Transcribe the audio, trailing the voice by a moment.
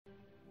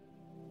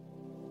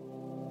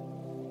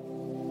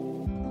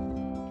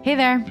Hey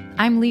there,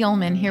 I'm Lee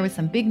Ullman here with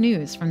some big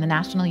news from the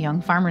National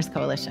Young Farmers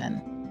Coalition.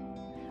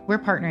 We're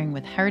partnering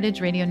with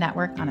Heritage Radio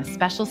Network on a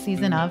special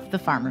season of The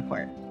Farm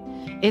Report.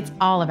 It's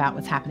all about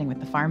what's happening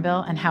with the Farm Bill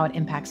and how it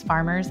impacts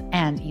farmers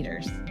and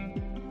eaters.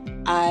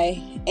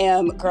 I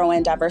am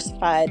growing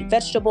diversified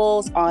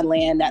vegetables on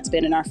land that's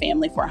been in our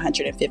family for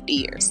 150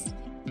 years.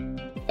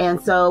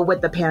 And so with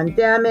the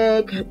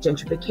pandemic,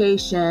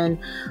 gentrification,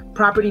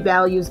 property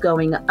values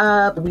going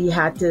up, we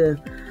had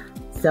to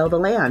sell the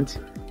land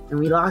and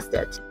we lost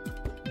it.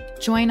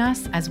 Join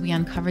us as we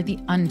uncover the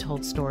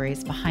untold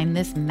stories behind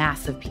this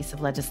massive piece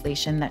of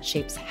legislation that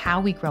shapes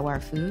how we grow our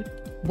food,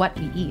 what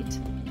we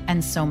eat,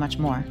 and so much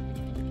more.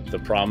 The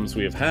problems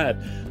we have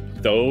had,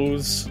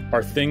 those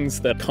are things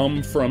that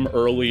come from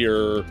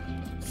earlier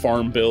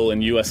Farm Bill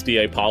and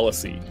USDA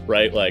policy,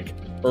 right? Like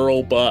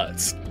Earl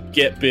Butz,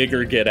 get big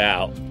or get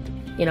out.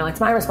 You know, it's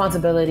my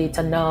responsibility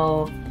to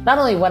know not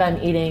only what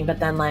I'm eating, but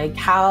then like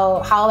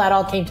how that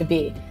all came to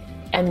be.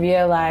 And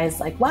realize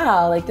like,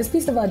 wow, like this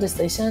piece of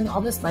legislation, all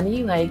this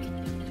money, like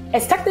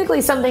it's technically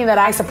something that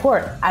I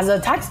support as a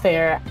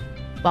taxpayer.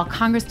 While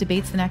Congress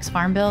debates the next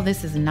Farm Bill,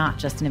 this is not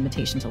just an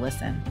invitation to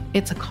listen.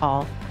 It's a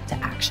call to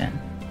action.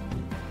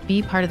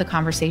 Be part of the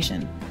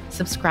conversation.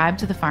 Subscribe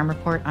to the Farm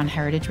Report on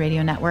Heritage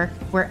Radio Network,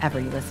 wherever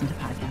you listen to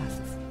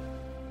podcasts.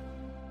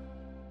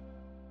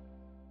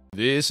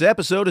 This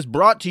episode is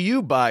brought to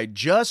you by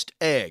Just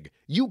Egg.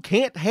 You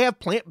can't have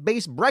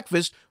plant-based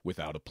breakfast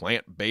without a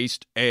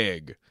plant-based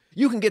egg.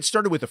 You can get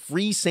started with a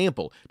free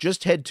sample.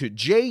 Just head to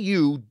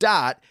ju.st/HRN.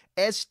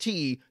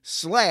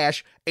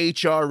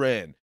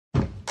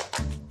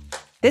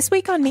 This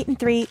week on Meat and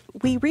Three,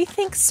 we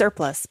rethink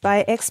surplus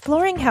by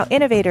exploring how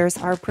innovators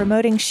are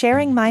promoting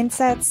sharing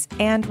mindsets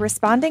and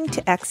responding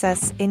to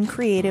excess in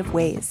creative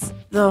ways.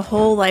 The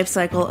whole life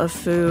cycle of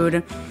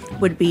food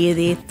would be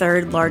the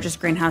third largest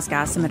greenhouse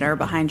gas emitter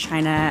behind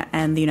China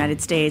and the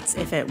United States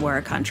if it were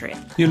a country.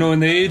 You know, in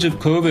the age of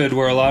COVID,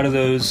 where a lot of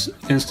those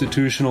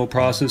institutional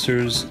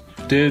processors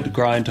did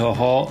grind to a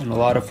halt and a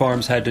lot of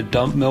farms had to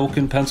dump milk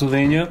in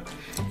Pennsylvania,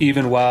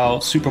 even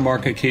while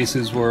supermarket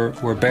cases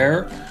were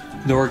bare,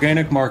 the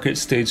organic market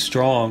stayed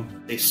strong.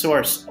 They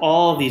source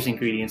all of these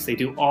ingredients, they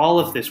do all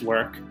of this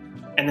work,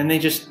 and then they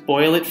just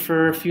boil it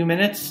for a few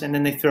minutes and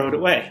then they throw it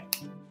away.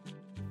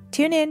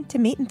 Tune in to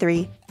Meat and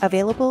Three,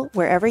 available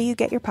wherever you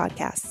get your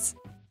podcasts.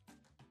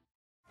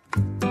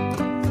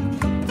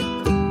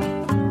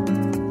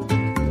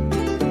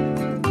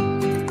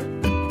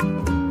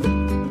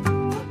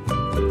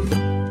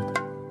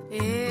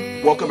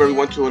 Welcome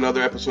everyone to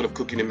another episode of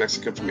Cooking in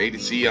Mexican from A to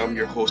Z. I'm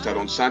your host,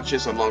 Aaron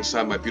Sanchez,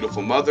 alongside my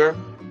beautiful mother,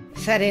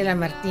 Sarela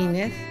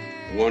Martinez.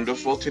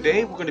 Wonderful.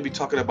 Today we're going to be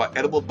talking about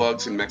edible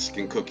bugs in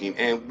Mexican cooking,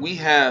 and we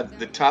have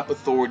the top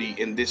authority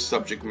in this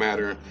subject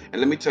matter. And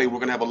let me tell you, we're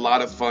going to have a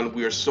lot of fun.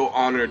 We are so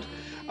honored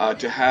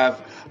to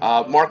have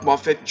Mark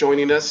Moffett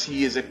joining us.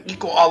 He is an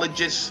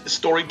ecologist,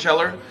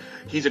 storyteller.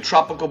 He's a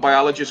tropical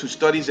biologist who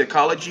studies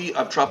ecology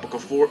of tropical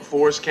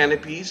forest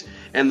canopies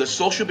and the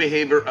social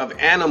behavior of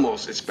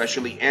animals,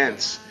 especially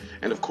ants,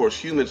 and of course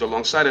humans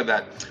alongside of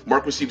that.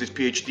 Mark received his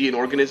PhD in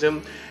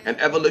organism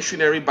and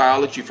evolutionary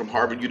biology from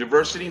Harvard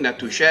University, not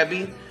too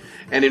shabby,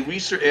 and in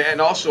research, and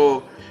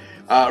also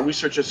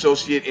research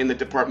associate in the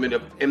Department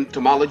of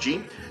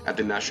Entomology at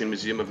the National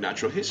Museum of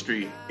Natural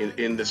History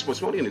in the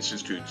Smithsonian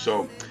Institute.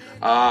 So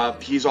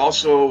he's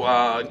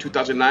also, in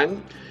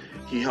 2009,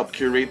 he helped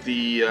curate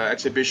the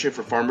exhibition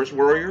for Farmers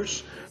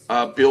Warriors,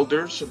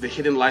 Builders of the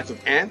Hidden Life of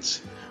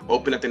Ants,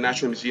 open at the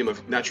National Museum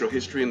of Natural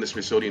History in the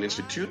Smithsonian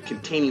Institute,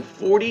 containing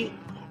 40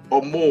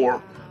 or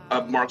more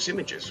of Mark's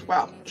images.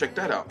 Wow, check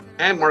that out.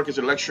 And Mark is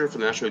a lecturer for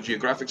the National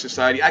Geographic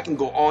Society. I can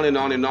go on and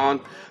on and on.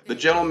 The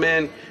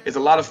gentleman is a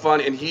lot of fun,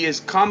 and he is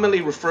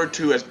commonly referred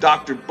to as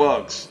Dr.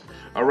 Bugs.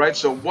 All right,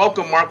 so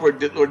welcome, Mark. We're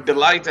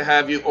delighted to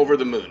have you. Over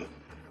the moon.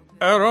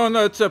 Aaron,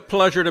 it's a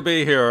pleasure to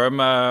be here. I'm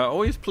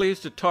always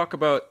pleased to talk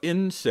about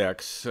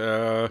insects,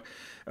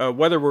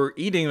 whether we're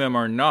eating them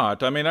or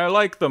not. I mean, I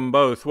like them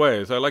both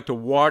ways. I like to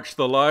watch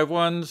the live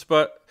ones,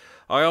 but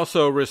I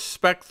also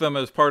respect them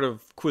as part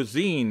of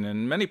cuisine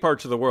in many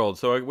parts of the world.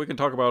 So we can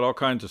talk about all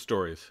kinds of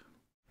stories.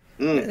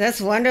 That's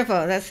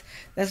wonderful. That's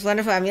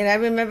wonderful. I mean, I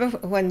remember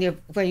when you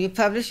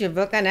published your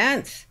book on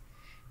ants.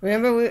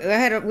 Remember, we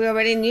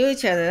already knew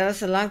each other. That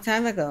was a long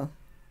time ago.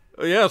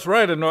 Yes,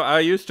 right. And I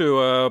used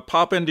to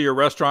pop into your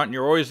restaurant, and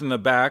you're always in the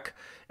back,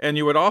 and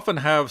you would often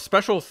have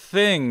special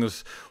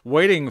things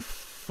waiting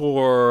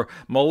for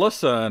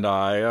Melissa and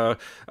I.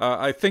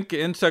 I think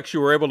insects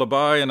you were able to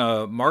buy in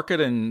a market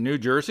in New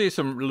Jersey,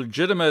 some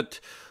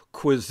legitimate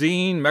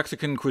cuisine,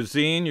 Mexican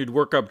cuisine you'd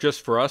work up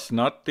just for us,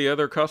 not the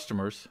other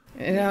customers.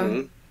 You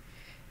know,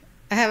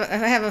 I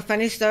have a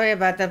funny story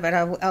about that, but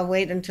I'll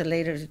wait until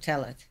later to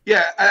tell it.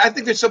 Yeah, I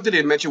think there's something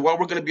to mention. While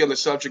we're going to be on the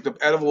subject of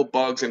edible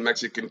bugs in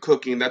Mexican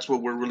cooking, that's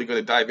what we're really going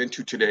to dive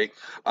into today.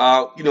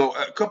 A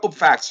couple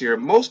facts here.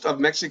 Most of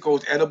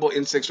Mexico's edible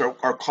insects are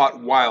caught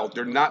wild.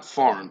 They're not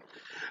farmed.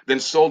 then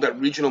sold at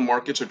regional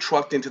markets or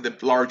trucked into the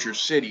larger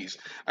cities.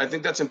 I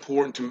think that's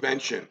important to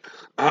mention.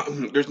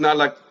 There's not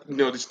like,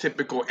 this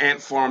typical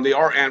ant farm. They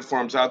are ant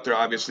farms out there,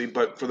 obviously,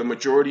 but for the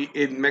majority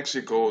in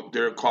Mexico,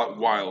 they're caught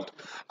wild.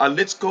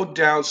 Let's go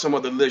down some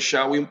of the list,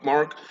 shall we,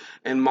 Mark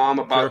and Mom,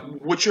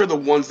 about which are the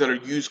ones that are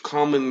used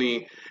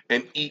commonly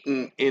and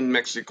eaten in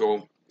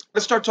Mexico.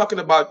 Let's start talking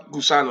about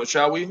gusano,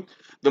 shall we?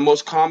 The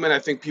most common, I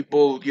think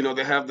people,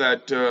 they have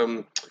that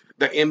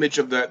that image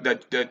of that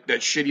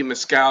shitty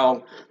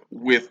mezcal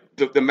with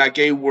the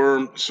maguey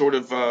worm sort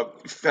of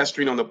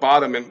festering on the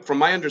bottom. And from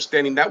my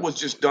understanding, that was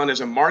just done as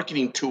a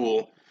marketing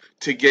tool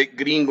to get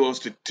gringos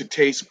to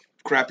taste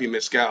crappy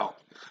mezcal.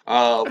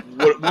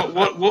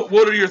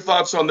 What are your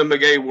thoughts on the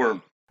maguey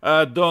worm?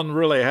 I don't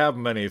really have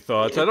many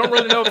thoughts. I don't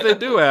really know if they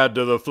do add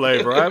to the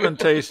flavor. I haven't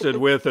tasted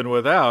with and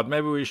without.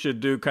 Maybe we should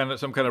do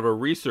some kind of a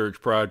research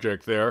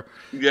project there.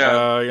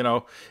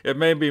 Yeah. It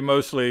may be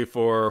mostly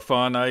for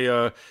fun.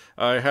 I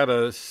had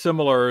a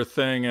similar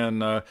thing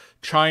in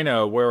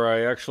China where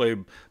I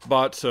actually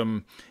bought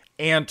some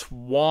ant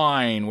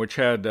wine, which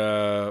had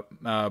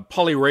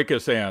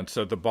Polyrhacus ants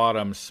at the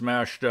bottom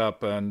smashed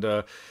up. And,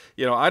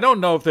 I don't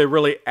know if they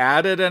really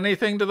added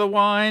anything to the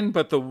wine,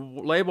 but the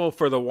label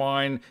for the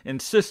wine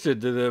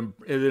insisted that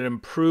it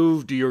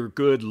improved your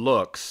good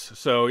looks.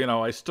 So,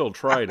 I still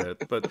tried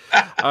it. But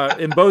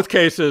in both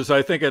cases,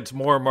 I think it's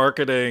more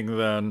marketing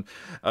than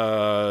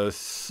savoring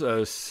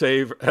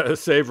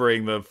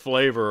the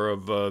flavor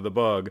of the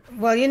bug.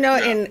 Well,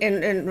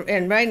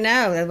 and right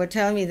now, they were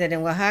telling me that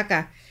in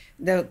Oaxaca,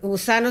 the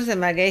gusanos de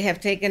maguey have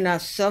taken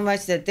off so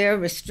much that they're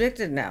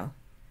restricted now.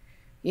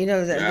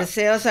 The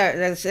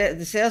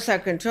sales are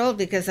controlled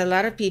because a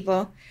lot of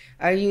people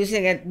are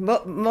using it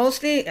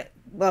mostly.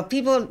 Well,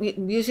 people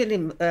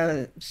usually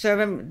serve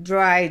them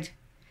dried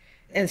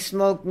and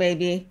smoked,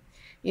 maybe,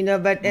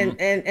 but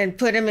and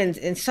put them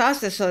in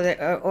sauces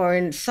or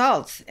in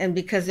salts. And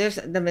because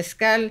the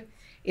mezcal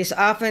is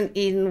often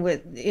eaten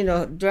with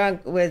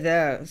drunk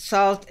with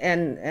salt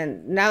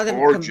and now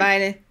they're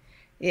combining.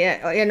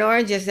 Yeah, in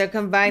oranges, they're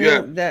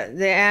combining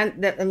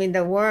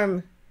the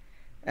worm,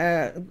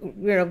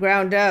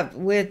 ground up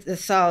with the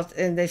salt,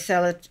 and they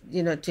sell it,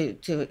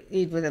 to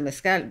eat with a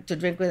mezcal, to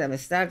drink with a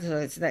mezcal. So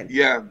it's like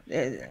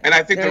and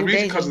I think the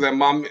reason because of that,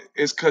 Mom,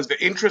 is because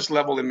the interest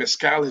level in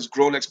mezcal has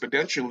grown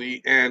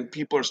exponentially, and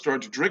people are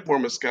starting to drink more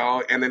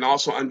mezcal, and then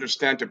also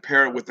understand to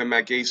pair it with the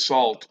maguey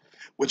salt,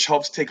 which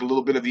helps take a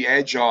little bit of the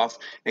edge off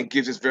and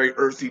gives this very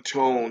earthy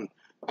tone.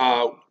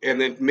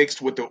 And then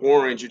mixed with the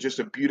orange, it's just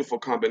a beautiful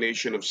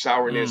combination of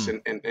sourness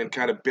and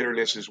kind of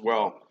bitterness as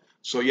well.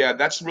 So yeah,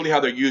 that's really how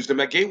they're used. The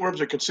maguey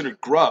worms are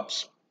considered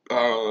grubs.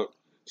 So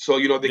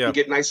they can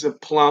get nice and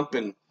plump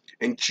and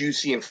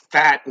juicy and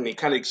fat, and they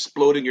kind of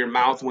explode in your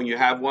mouth when you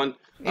have one.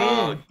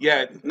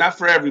 Not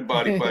for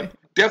everybody, but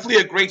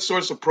definitely a great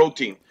source of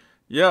protein.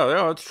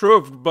 Yeah, it's true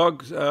of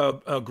bugs,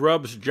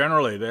 grubs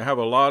generally. They have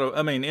a lot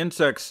of,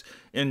 insects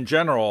in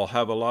general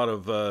have a lot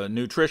of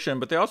nutrition,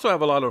 but they also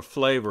have a lot of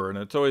flavor. And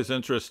it's always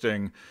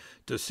interesting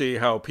to see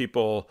how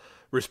people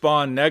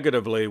respond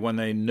negatively when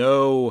they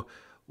know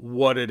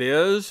what it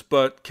is,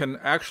 but can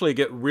actually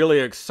get really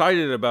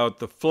excited about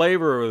the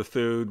flavor of the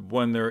food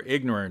when they're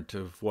ignorant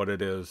of what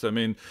it is.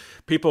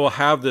 People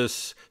have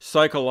this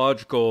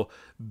psychological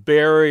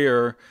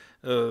barrier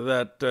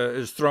that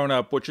is thrown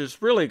up, which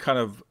is really kind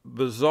of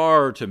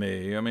bizarre to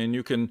me.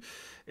 You can,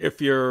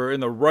 if you're in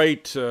the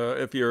right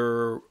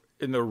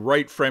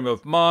frame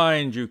of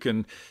mind, you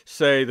can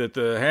say that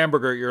the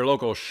hamburger at your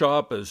local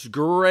shop is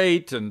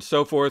great and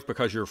so forth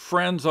because your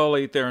friends all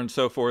eat there and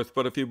so forth.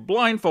 But if you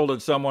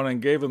blindfolded someone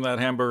and gave them that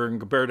hamburger and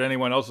compared to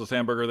anyone else's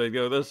hamburger, they'd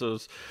go, "This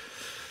is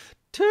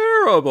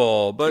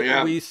terrible."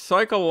 But we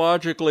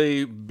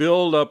psychologically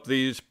build up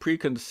these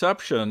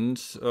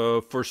preconceptions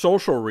for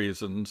social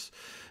reasons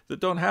that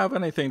don't have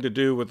anything to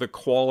do with the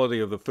quality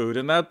of the food.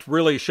 And that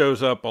really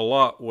shows up a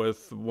lot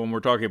when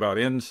we're talking about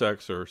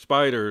insects or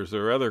spiders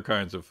or other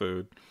kinds of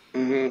food.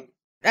 Mm-hmm.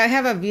 I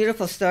have a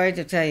beautiful story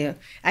to tell you.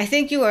 I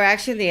think you were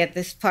actually at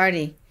this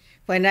party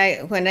when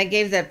I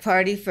gave that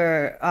party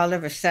for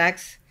Oliver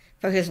Sacks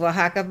for his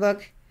Oaxaca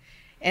book.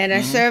 And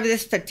I served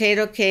this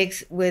potato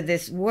cakes with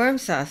this worm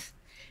sauce.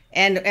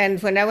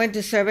 And when I went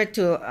to serve it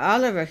to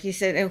Oliver, he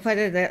said, "And what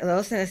are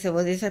those?" And I said,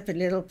 "Well, these are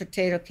little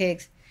potato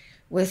cakes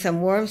with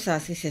some worm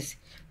sauce." He says,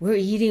 "We're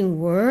eating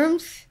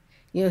worms?"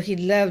 He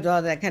loved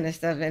all that kind of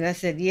stuff. And I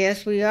said,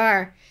 "Yes, we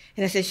are."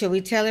 And I said, "Should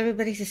we tell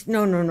everybody?" He says,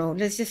 No.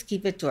 Let's just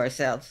keep it to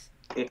ourselves."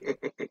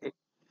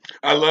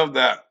 I love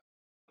that.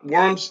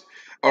 Worms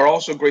are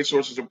also great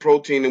sources of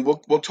protein, and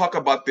we'll talk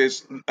about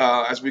this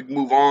as we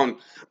move on.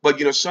 But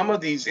some of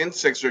these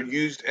insects are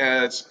used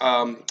as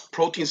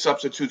protein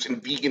substitutes in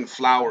vegan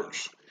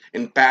flours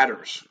and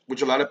batters,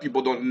 which a lot of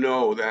people don't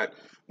know that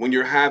when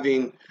you're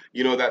having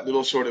that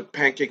little sort of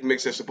pancake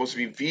mix that's supposed to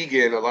be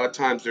vegan, a lot of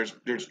times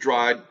there's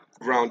dried,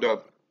 ground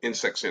up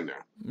insects in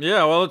there.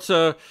 Yeah, well,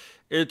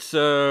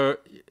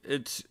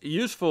 it's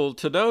useful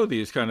to know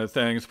these kind of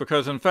things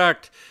because, in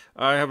fact,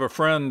 I have a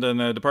friend in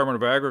the Department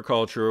of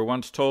Agriculture who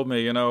once told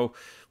me,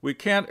 we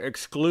can't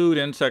exclude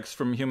insects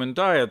from human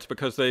diets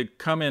because they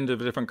come into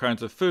different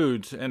kinds of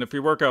foods. And if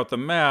you work out the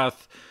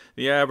math,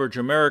 the average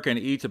American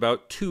eats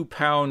about 2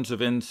 pounds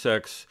of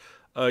insects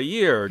a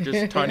year,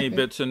 just tiny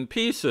bits and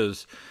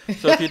pieces.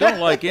 So if you don't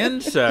like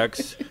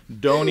insects,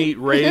 don't eat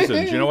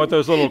raisins. You know what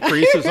those little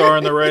creases are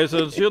in the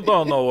raisins? You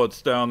don't know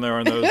what's down there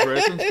in those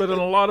raisins, but in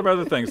a lot of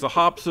other things. The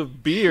hops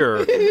of beer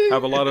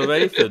have a lot of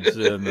aphids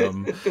in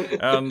them.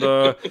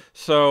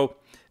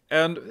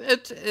 And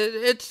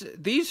it's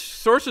these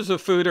sources of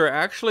food are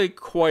actually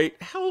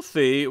quite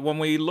healthy when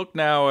we look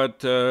now at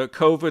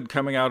COVID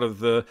coming out of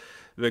the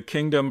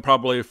kingdom,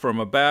 probably from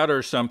a bat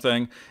or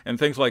something, and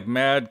things like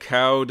mad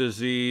cow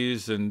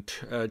disease and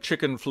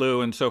chicken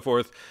flu and so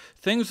forth.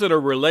 Things that are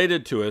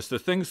related to us, the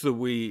things that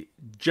we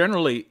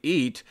generally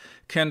eat,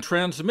 can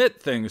transmit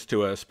things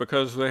to us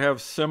because they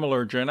have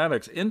similar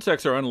genetics.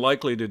 Insects are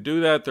unlikely to do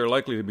that. They're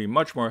likely to be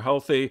much more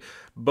healthy,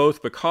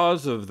 both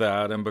because of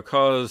that and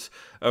because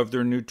of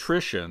their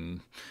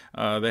nutrition.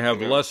 They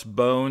have less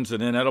bones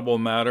and inedible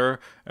matter.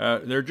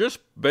 They're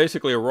just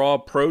basically a raw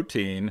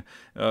protein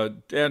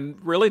and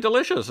really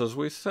delicious, as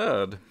we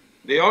said.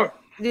 They are.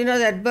 You know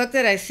that book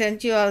that I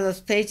sent you, all those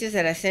pages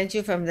that I sent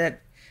you from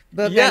that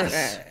book?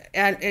 Yes.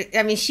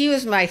 I mean, she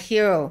was my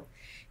hero,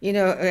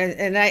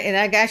 and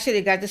I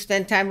actually got to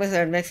spend time with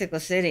her in Mexico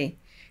City.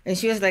 And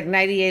she was like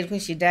 98 when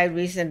she died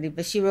recently,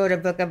 but she wrote a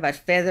book about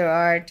feather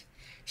art.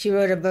 She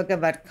wrote a book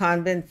about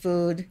convent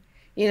food.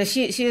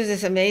 She was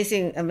this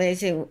amazing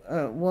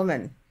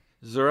woman.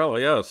 Zarela,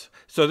 yes.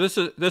 So this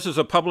is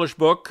a published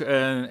book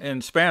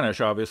in Spanish,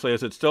 obviously.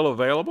 Is it still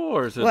available,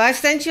 or is it? Well, I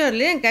sent you a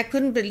link. I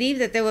couldn't believe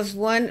that there was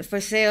one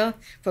for sale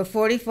for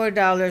 $44,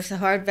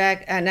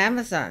 hardback on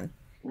Amazon.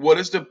 What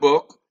is the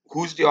book?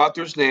 Who's the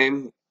author's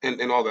name?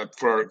 And all that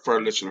for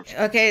our listeners.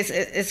 Okay,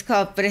 it's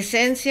called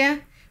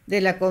Presencia de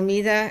la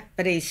Comida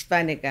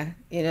Prehispánica.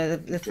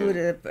 The food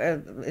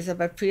is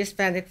about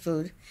pre-Hispanic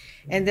food.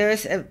 And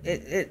there's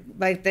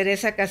by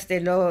Teresa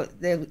Casteló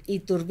de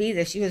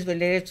Iturbide. She was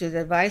related to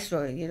the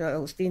viceroy,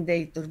 Agustín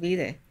de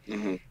Iturbide.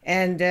 Mm-hmm.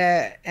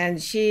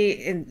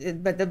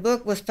 But the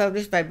book was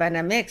published by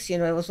Banamex.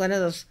 It was one of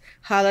those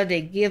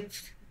holiday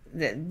gift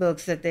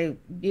books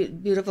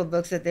beautiful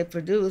books that they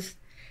produce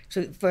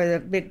for the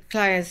big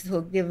clients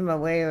who give them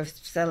away or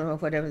sell them or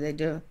whatever they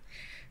do.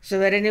 So,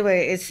 but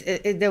anyway,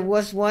 there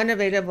was one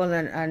available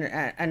on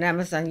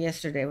Amazon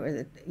yesterday.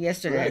 Right.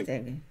 I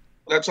think.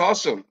 That's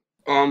awesome.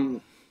 Well,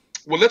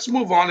 let's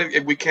move on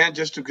if we can,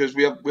 just because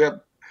we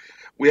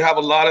have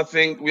a lot of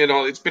things.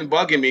 It's been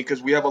bugging me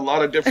because we have a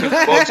lot of different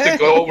bugs to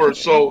go over.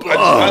 So,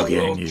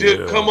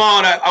 come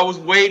on, I was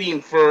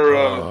waiting for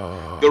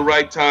the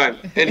right time.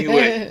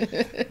 Anyway,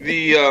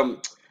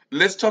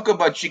 let's talk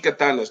about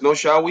chicatanas, no,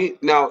 shall we?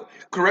 Now,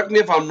 correct me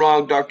if I'm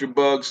wrong, Dr.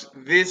 Bugs.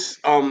 This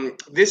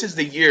is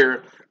the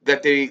year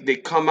that they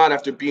come out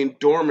after being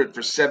dormant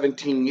for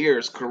 17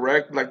 years,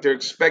 correct? Like they're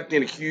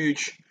expecting a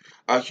huge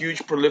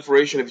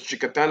proliferation of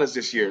chicatanas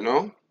this year,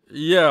 no?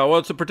 Yeah, well,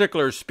 it's a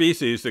particular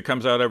species that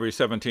comes out every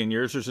 17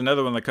 years. There's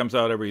another one that comes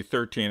out every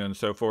 13 and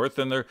so forth.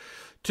 And they're,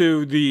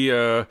 to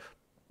the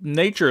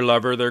nature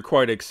lover, they're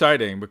quite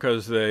exciting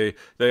because they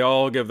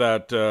all give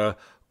that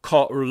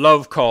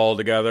love call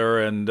together,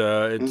 and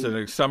it's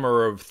a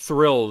summer of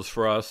thrills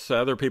for us.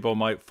 Other people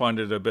might find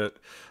it a bit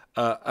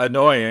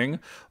annoying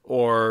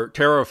or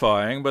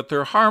terrifying, but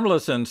they're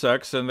harmless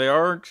insects, and they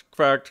are, in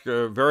fact,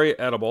 very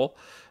edible.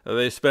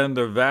 They spend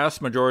the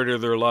vast majority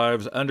of their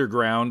lives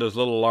underground as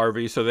little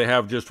larvae, so they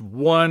have just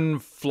one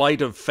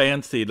flight of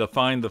fancy to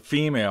find the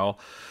female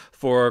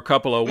for a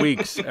couple of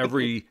weeks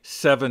every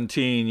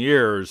 17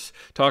 years.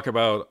 Talk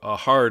about a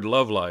hard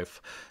love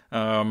life.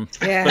 But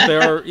they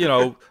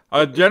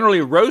are,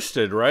 generally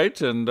roasted, right?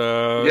 And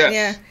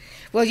yeah.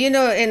 Well,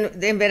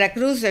 in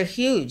Veracruz, they're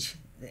huge.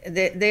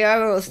 They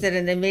are roasted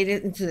and they made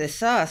it into the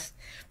sauce.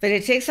 But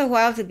it takes a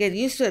while to get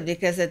used to it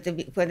because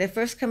when they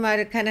first come out,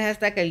 it kind of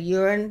has like a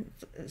urine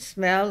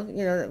smell,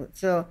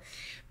 So,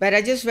 but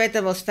I just read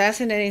the most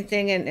fascinating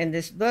thing in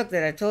this book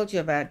that I told you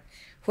about,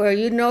 where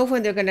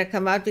when they're going to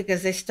come out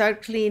because they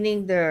start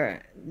cleaning the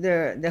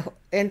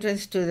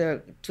entrance to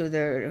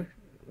their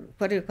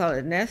what do you call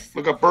it, nest?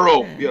 Like a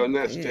burrow,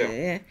 nest,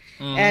 yeah.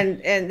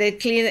 Mm-hmm. And they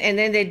clean, and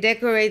then they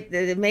decorate.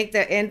 They make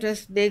the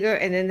entrance bigger,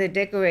 and then they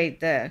decorate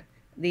the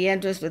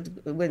entrance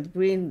with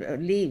green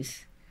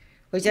leaves,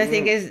 which I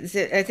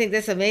think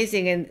that's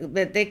amazing.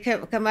 But they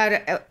come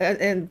out,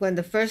 and when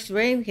the first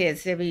rain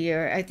hits every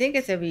year, I think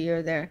it's every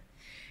year there,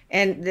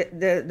 and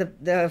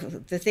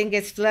the thing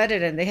gets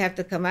flooded, and they have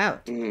to come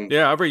out. Mm-hmm.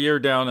 Yeah, every year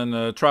down in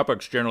the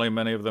tropics, generally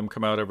many of them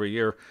come out every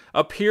year.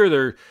 Up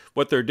here,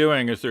 what they're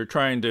doing is they're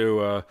trying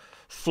to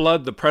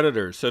flood the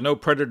predators, so no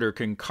predator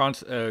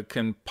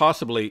can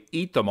possibly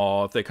eat them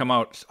all if they come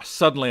out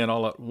suddenly and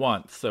all at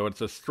once. So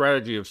it's a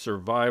strategy of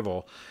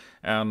survival,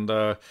 and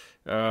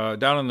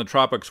down in the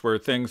tropics where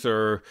things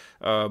are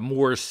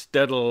more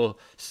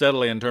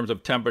steadily in terms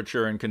of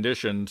temperature and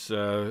conditions,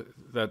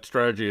 that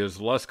strategy is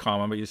less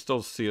common, but you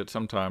still see it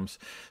sometimes.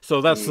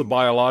 So that's the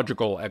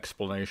biological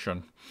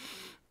explanation.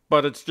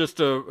 But it's just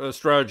a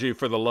strategy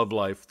for the love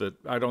life that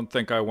I don't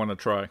think I want to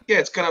try. Yeah,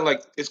 it's kind of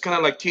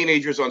like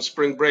teenagers on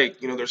spring break.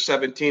 They're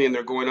 17 and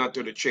they're going out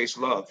there to chase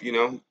love.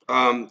 And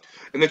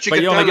the chicatanas,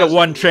 but you only get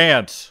one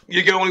chance.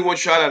 You get only one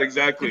shot at,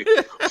 exactly.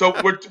 So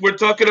we're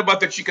talking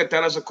about the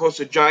chicatanas, of course,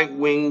 the giant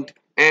winged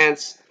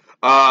ants.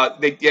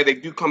 They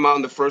do come out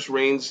in the first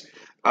rains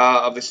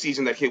of the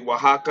season that hit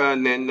Oaxaca,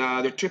 and then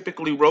they're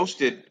typically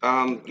roasted.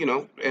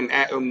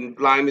 And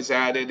lime is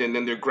added, and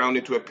then they're ground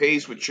into a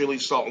paste with chili,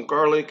 salt, and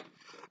garlic.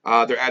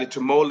 They're added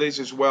to moles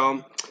as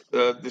well.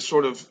 The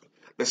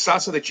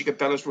salsa de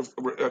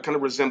chicatanas kind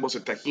of resembles a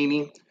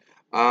tahini.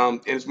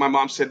 And as my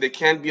mom said, they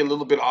can be a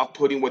little bit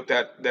off-putting with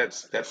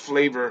that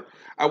flavor.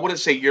 I wouldn't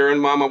say urine,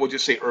 Mom. I would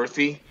just say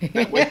earthy.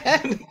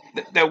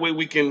 That way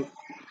we can,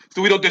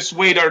 so we don't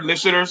dissuade our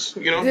listeners.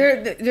 Do you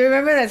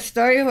remember that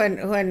story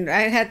when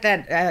I had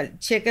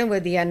that chicken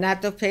with the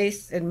anato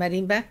paste in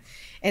marimba?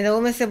 And the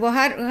woman said, well,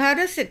 how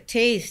does it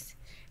taste?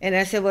 And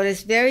I said, well,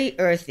 it's very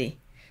earthy.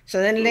 So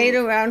then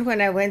later on,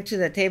 when I went to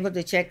the table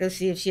to check to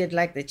see if she had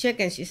liked the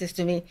chicken, she says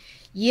to me,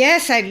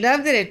 yes, I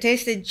loved it. It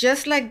tasted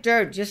just like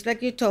dirt, just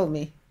like you told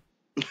me.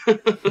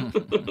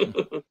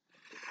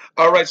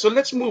 All right, so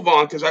let's move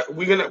on because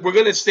we're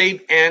gonna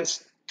save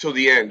ants till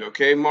the end,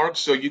 okay, Mark?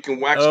 So you can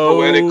wax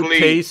poetically.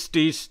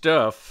 Tasty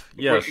stuff.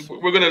 Yes.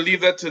 We're gonna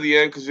leave that to the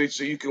end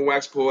so you can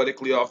wax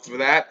poetically off of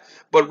that.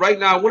 But right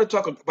now, I want to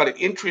talk about an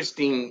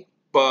interesting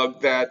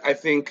bug that I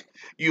think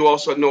you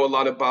also know a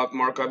lot about,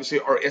 Mark, obviously,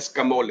 are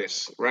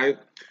escamoles, right?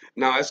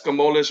 Now,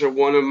 escamoles are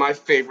one of my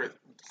favorite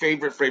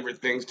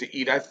things to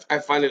eat. I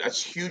find it a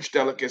huge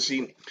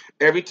delicacy.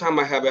 Every time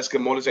I have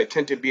escamoles, I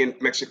tend to be in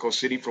Mexico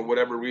City for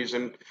whatever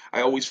reason.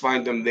 I always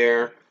find them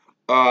there.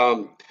 They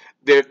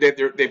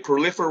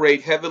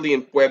proliferate heavily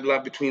in Puebla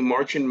between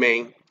March and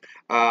May,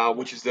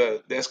 which is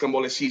the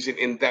escamole season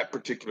in that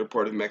particular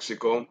part of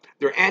Mexico.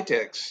 They're ant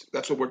eggs.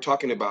 That's what we're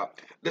talking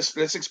about.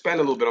 Let's expand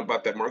a little bit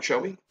about that, Mark,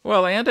 shall we?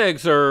 Well, ant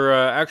eggs are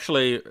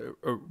actually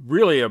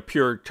really a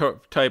pure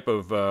type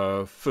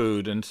of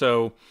food. And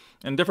so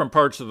in different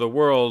parts of the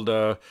world,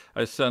 I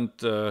sent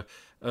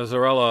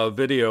Zarella a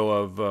video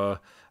of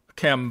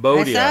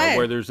Cambodia,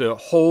 where there's a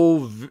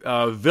whole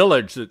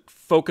village that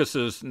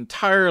focuses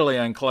entirely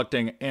on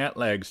collecting ant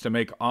eggs to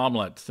make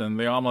omelets. And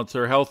the omelets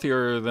are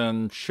healthier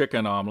than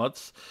chicken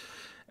omelets.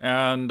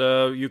 And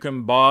you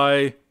can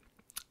buy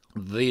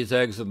these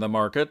eggs in the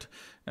market.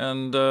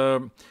 And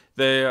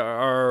they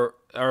are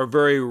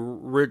very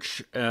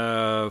rich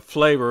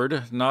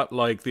flavored, not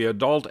like the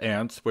adult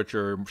ants, which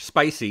are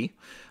spicy,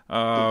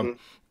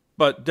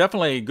 but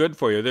definitely good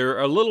for you. They're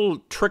a little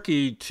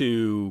tricky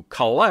to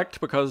collect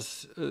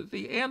because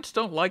the ants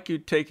don't like you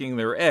taking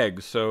their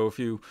eggs. So if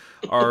you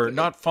are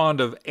not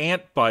fond of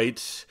ant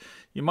bites,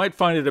 you might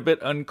find it a bit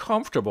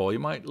uncomfortable. You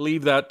might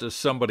leave that to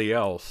somebody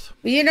else.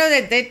 You know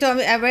that they told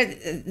me, I read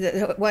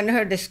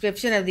her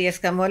description of the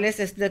escamoles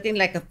is looking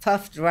like a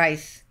puffed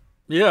rice.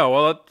 Yeah,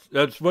 well,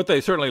 that's what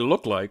they certainly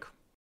look like.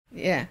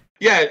 Yeah.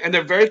 Yeah, and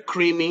they're very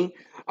creamy.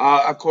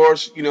 Of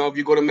course, if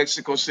you go to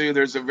Mexico City,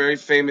 there's a very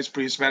famous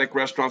pre-Hispanic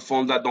restaurant,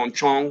 Fonda Don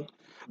Chong,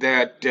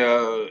 that,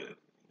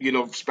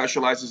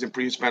 specializes in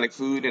pre-Hispanic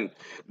food, and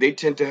they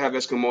tend to have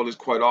escamoles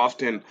quite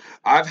often.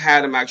 I've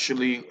had them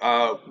actually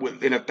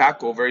in a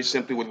taco, very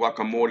simply with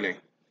guacamole.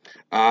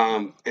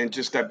 And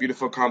just that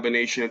beautiful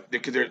combination,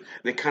 because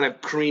they kind of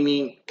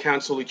creamy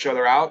cancel each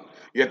other out.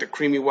 You have the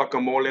creamy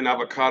guacamole and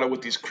avocado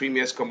with these creamy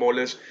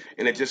escamoles,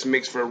 and it just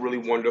makes for a really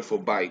wonderful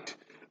bite.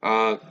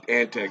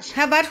 Ant eggs.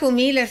 How about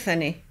humiles,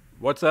 honey?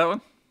 What's that one?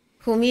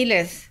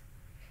 Humiles,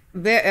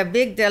 a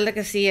big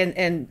delicacy,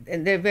 and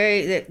they're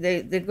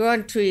they grow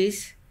on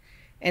trees,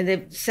 and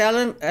they sell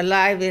them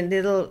alive in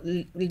little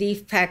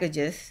leaf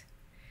packages.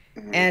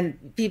 Mm-hmm.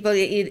 And people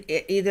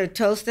either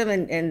toast them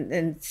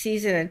and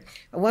season it.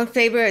 One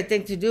favorite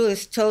thing to do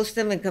is toast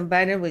them and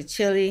combine it with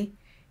chili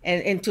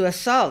and into a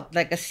salt,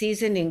 like a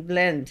seasoning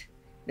blend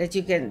that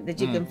you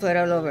can put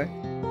all over.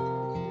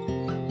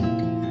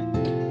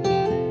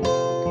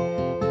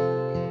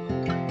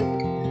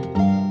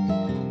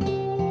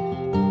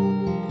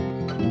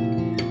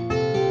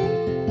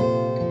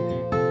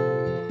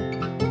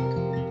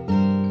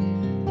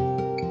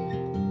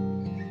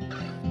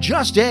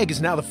 Just Egg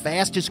is now the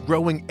fastest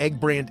growing egg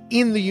brand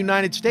in the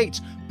United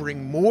States.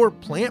 Bring more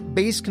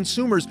plant-based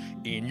consumers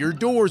in your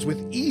doors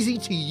with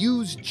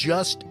easy-to-use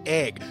Just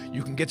Egg.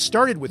 You can get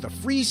started with a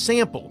free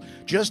sample.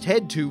 Just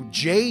head to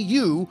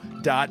ju.st/HRN.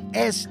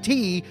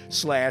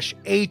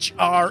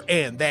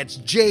 That's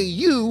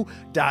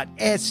ju.st/HRN.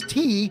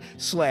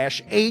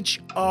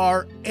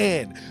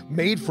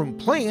 Made from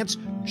plants,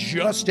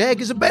 Just Egg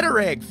is a better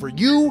egg for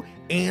you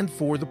and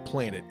for the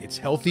planet. It's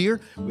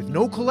healthier with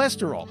no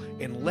cholesterol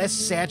and less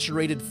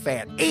saturated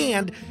fat,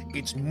 and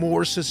it's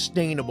more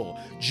sustainable.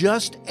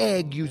 Just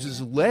Egg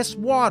uses less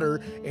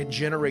water and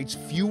generates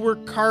fewer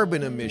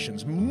carbon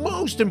emissions.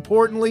 Most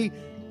importantly,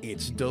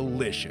 it's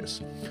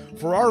delicious.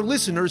 For our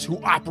listeners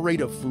who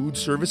operate a food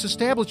service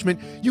establishment,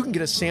 you can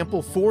get a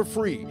sample for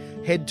free.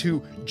 Head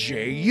to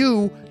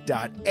ju.st/HRN.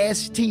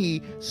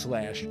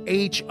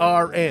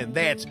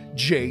 That's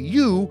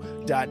ju.st/HRN.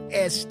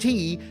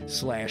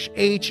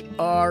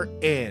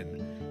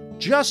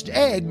 Just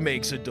Egg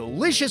makes a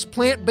delicious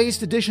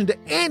plant-based addition to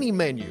any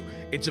menu.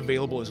 It's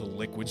available as a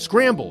liquid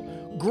scramble,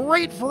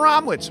 great for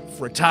omelets,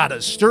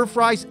 frittatas,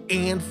 stir-fries,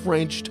 and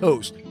French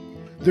toast.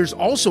 There's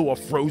also a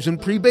frozen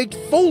pre-baked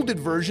folded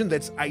version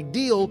that's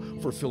ideal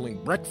for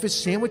filling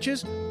breakfast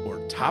sandwiches or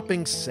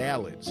topping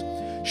salads.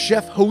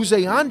 Chef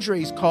Jose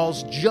Andres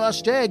calls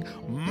Just Egg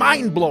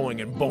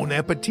mind-blowing, and Bon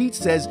Appetit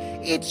says,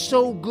 "It's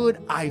so good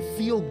I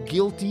feel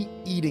guilty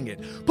eating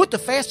it." Put the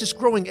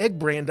fastest-growing egg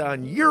brand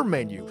on your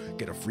menu.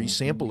 Get a free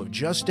sample of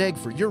Just Egg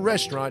for your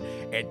restaurant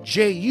at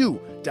ju.st/HRN.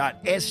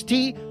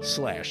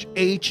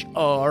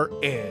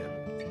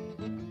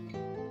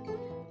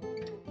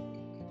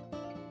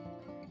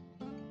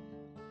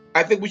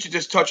 I think we should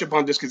just touch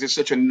upon this because it's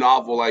such a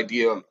novel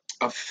idea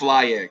of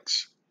fly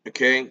eggs.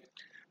 Okay,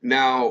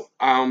 now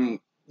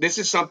this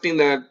is something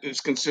that is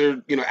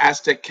considered,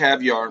 Aztec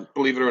caviar.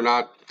 Believe it or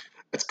not,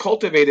 it's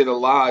cultivated a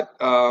lot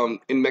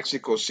in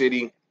Mexico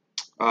City.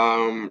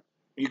 You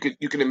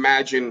can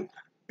imagine,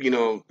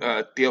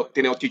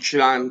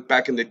 Tenochtitlan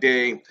back in the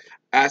day.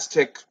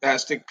 Aztec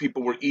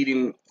people were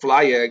eating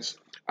fly eggs.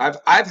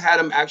 I've had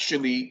them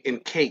actually in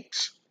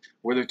cakes,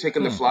 where they've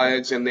taken the fly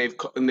eggs and they've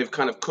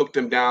kind of cooked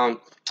them down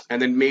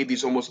and then made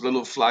these almost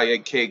little fly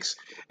egg cakes,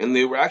 and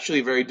they were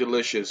actually very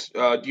delicious.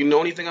 Do you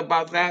know anything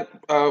about that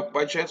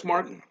by chance,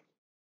 Martin?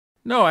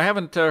 No, I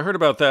haven't heard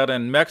about that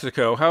in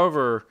Mexico.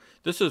 However,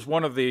 this is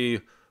one of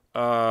the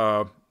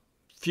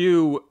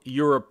few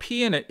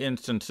European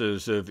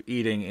instances of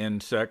eating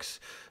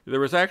insects. There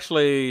was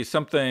actually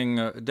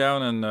something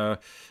down in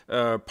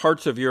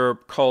parts of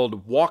Europe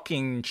called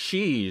walking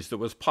cheese that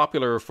was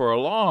popular for a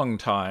long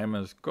time,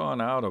 has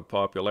gone out of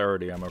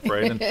popularity, I'm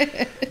afraid. And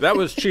that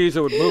was cheese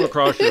that would move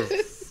across your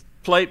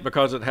plate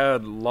because it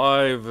had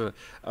live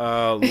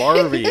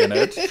larvae in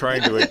it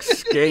trying to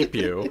escape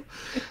you.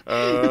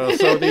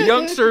 So the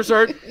youngsters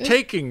aren't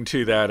taking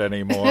to that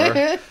anymore.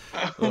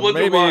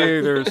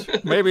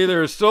 Maybe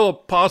there's still a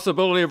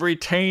possibility of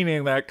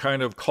retaining that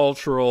kind of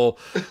cultural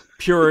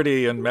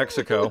purity in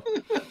Mexico.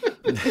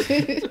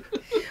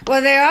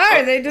 Well, they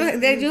are.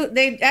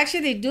 They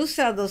actually do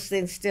sell those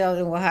things still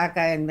in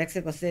Oaxaca and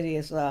Mexico City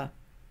as well.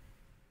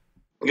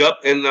 Yep,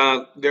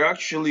 and they're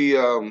actually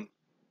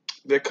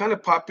they're kind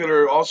of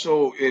popular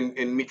also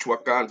in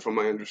Michoacan, from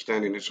my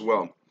understanding as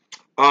well.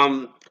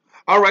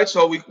 All right,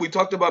 so we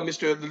talked about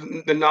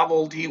the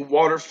novelty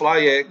water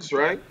fly eggs,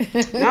 right?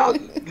 Now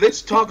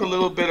let's talk a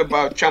little bit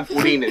about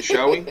champurines,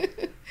 shall we?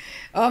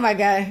 Oh my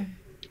God!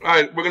 All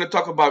right, we're going to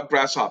talk about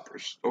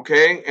grasshoppers,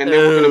 okay, and then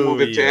we're going to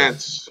move into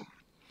ants.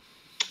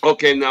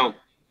 Okay, now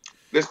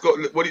let's go.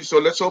 So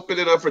let's open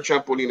it up for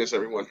champurines,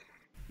 everyone.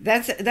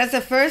 That's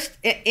the first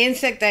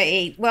insect I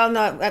ate. Well,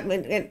 no,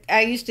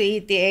 I used to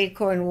eat the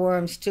acorn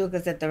worms too,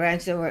 because at the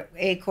ranch there were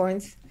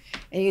acorns,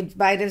 and you'd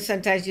bite them.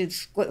 Sometimes you'd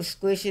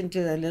squish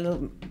into the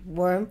little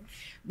worm,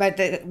 but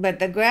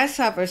the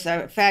grasshoppers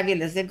are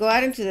fabulous. They go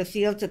out into the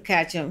field to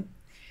catch them,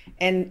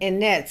 and in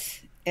nets,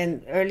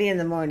 and early in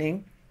the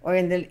morning or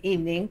in the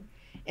evening,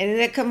 and then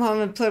they come home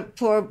and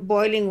pour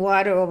boiling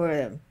water over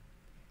them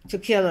to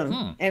kill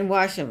them and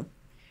wash them,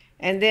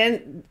 and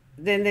then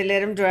they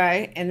let them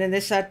dry, and then they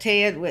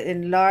saute it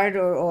in lard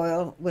or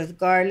oil with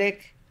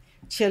garlic,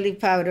 chili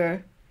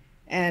powder,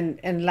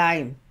 and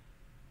lime,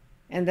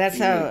 and that's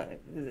how.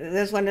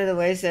 That's one of the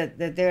ways that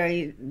they're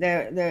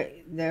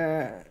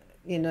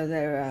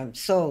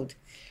sold.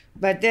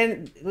 But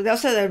then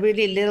those are the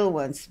really little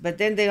ones. But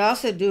then they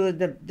also do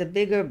the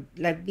bigger,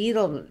 like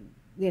beetle,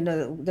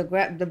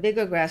 the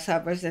bigger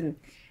grasshoppers, and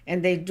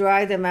they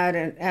dry them out,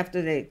 and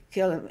after they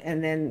kill them,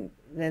 and then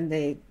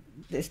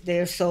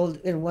they're sold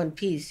in one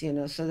piece,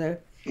 so they're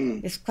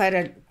it's quite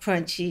a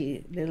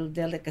crunchy little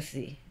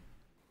delicacy.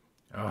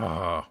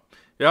 Yeah,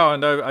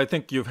 and I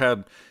think you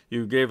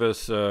gave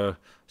us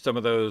some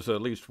of those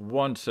at least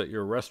once at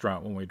your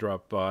restaurant when we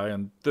dropped by,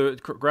 and the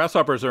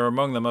grasshoppers are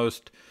among the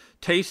most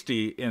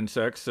tasty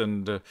insects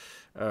and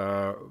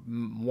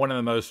one of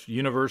the most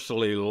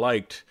universally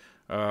liked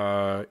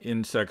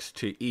insects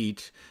to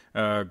eat.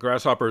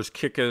 Grasshoppers,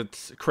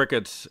 crickets,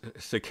 katydids,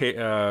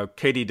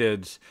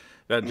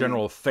 that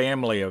general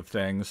family of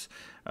things,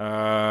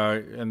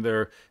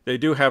 and they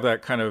do have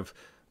that kind of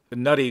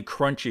nutty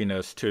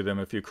crunchiness to them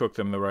if you cook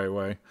them the right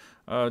way.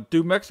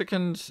 Do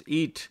Mexicans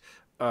eat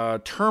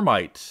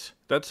termites?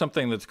 That's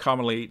something that's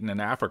commonly eaten in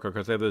Africa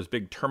because they have those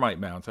big termite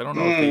mounds. I don't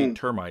know if they eat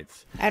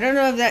termites. I don't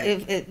know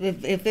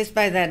if it's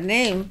by that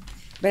name,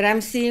 but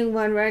I'm seeing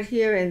one right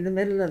here in the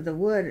middle of the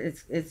wood.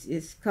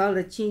 It's called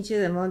a chinche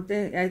de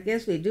monte. I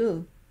guess we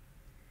do,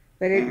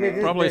 but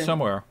probably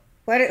somewhere.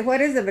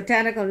 What is the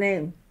botanical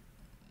name?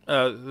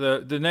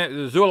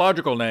 The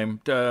zoological name,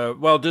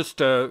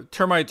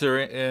 termites are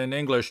in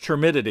English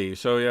termididae.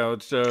 So yeah,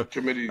 it's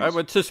Termididae. I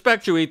would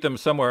suspect you eat them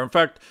somewhere. In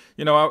fact,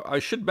 I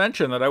should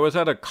mention that I was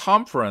at a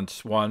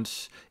conference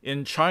once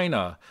in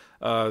China.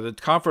 The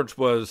conference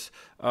was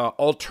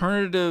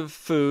Alternative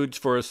Foods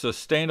for a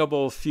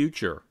Sustainable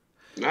Future.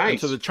 Nice. And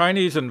so the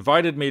Chinese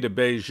invited me to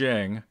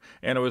Beijing,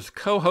 and it was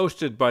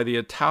co-hosted by the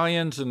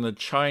Italians and the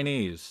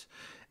Chinese.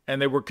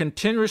 And they were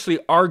continuously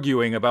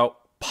arguing about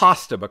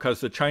pasta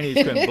because the Chinese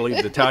couldn't believe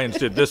the Italians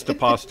did this to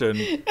pasta, and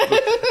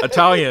the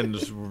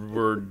Italians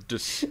were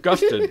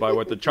disgusted by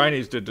what the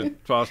Chinese did to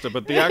pasta.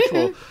 But the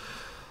actual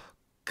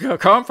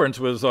conference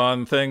was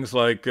on things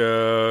like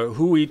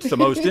who eats the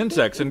most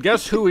insects, and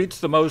guess who eats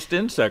the most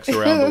insects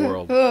around the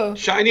world?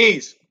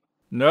 Chinese.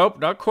 Nope,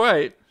 not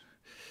quite.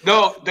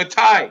 No, the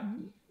Thai.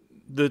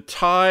 The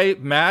Thai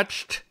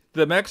matched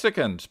the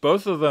Mexicans.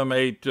 Both of them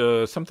ate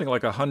something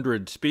like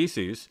 100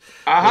 species.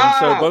 And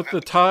so both the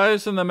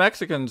Thais and the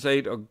Mexicans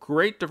ate a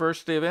great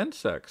diversity of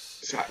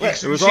insects.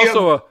 There was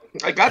also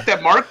I got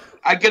that, Mark.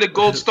 I get a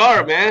gold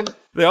star, man.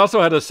 They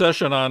also had a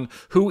session on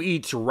who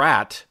eats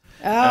rat.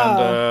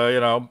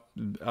 Oh.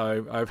 And,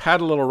 I've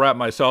had a little rat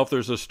myself.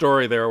 There's a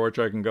story there which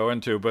I can go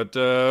into, but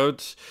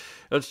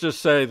let's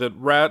just say that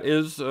rat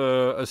is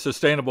a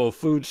sustainable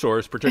food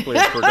source,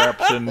 particularly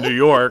perhaps in New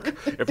York,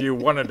 if you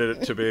wanted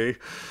it to be.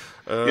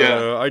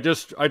 I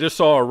just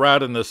saw a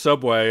rat in the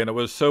subway, and it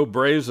was so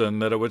brazen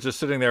that it was just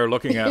sitting there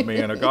looking at me,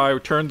 and a guy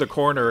turned the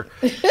corner,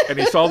 and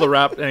he saw the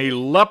rat, and he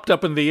leapt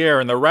up in the air,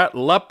 and the rat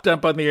leapt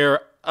up in the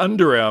air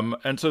under him,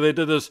 and so they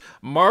did this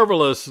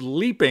marvelous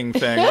leaping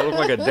thing. It looked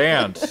like a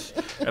dance,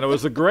 and it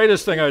was the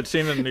greatest thing I'd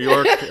seen in New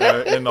York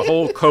in the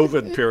whole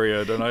COVID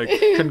period, and I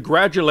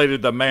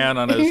congratulated the man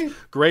on his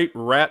great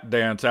rat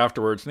dance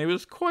afterwards, and he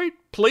was quite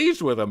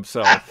pleased with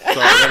himself. So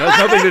it has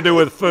nothing to do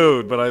with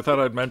food, but I thought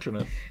I'd mention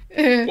it.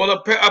 Well,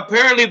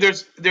 apparently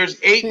there's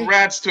 8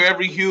 rats to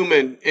every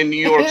human in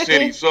New York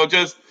City, so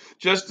just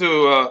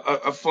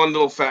a fun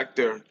little fact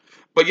there.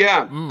 But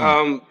yeah,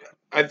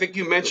 I think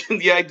you mentioned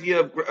the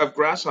idea of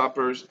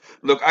grasshoppers.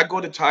 Look, I go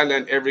to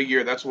Thailand every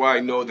year. That's why I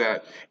know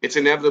that. It's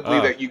inevitably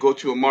that you go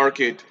to a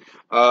market.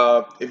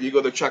 If you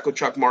go to the Chako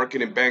Chak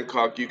market in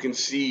Bangkok, you can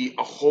see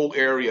a whole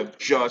area of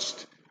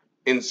just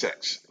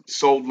insects.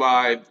 Sold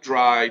live,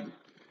 dried.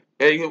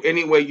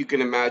 Any way you can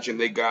imagine,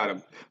 they got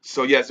them.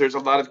 So yes, there's a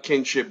lot of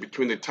kinship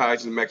between the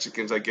Thais and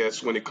Mexicans, I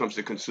guess, when it comes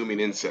to consuming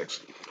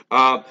insects.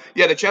 The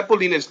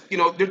chapulines,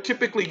 they're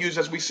typically used,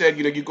 as we said,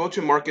 you go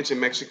to markets in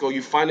Mexico,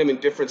 you find them in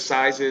different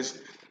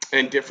sizes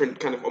and different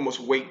kind of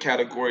almost weight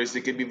categories. They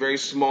could be very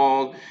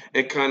small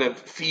and kind of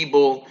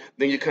feeble.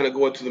 Then you kind of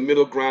go into the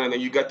middle ground, and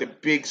then you got the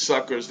big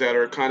suckers that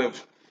are kind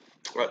of,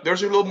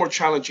 those are a little more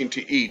challenging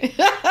to eat.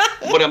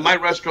 But at my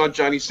restaurant,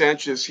 Johnny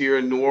Sanchez here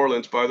in New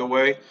Orleans, by the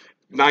way,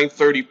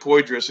 930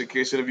 Poydras, in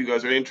case any of you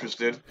guys are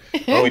interested.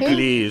 Oh,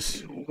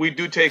 please. We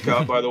do take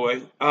out, by the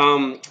way.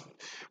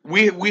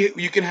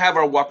 You can have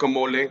our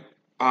guacamole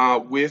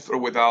with or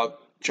without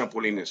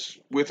chapulines,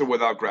 with or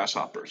without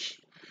grasshoppers.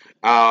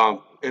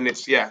 And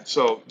it's,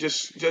 so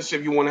just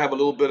if you want to have a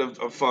little bit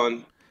of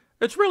fun.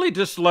 It's really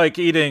just like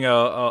eating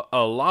a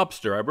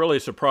lobster. I'm really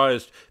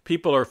surprised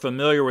people are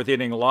familiar with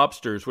eating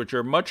lobsters, which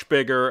are much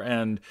bigger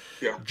and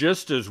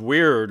just as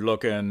weird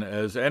looking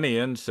as any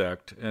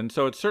insect. And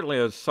so it's certainly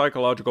a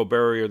psychological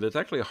barrier that's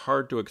actually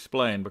hard to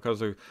explain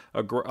because a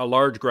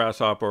large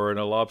grasshopper and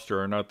a lobster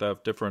are not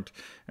that different.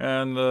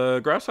 And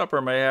the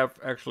grasshopper may have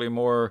actually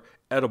more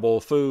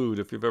edible food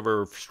if you've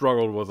ever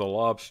struggled with a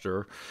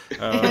lobster.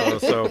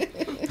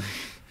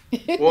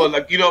 Well, in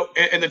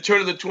the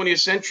turn of the 20th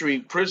century,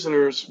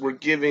 prisoners were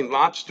giving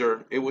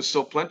lobster. It was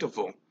so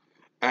plentiful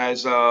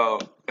as a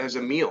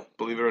meal,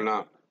 believe it or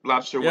not.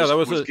 Lobster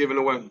was given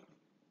away.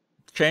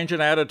 Change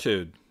in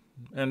attitude.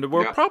 And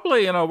we're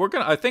probably,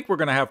 I think we're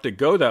going to have to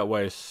go that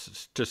way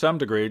to some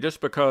degree,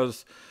 just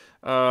because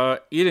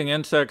eating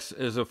insects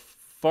is a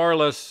far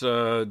less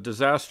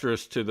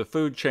disastrous to the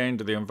food chain,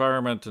 to the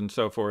environment, and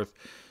so forth.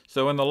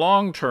 So in the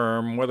long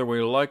term, whether we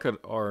like it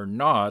or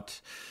not,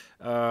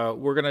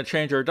 we're going to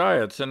change our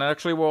diets, and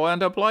actually we'll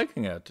end up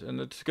liking it.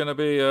 And it's going to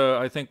be,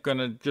 I think, going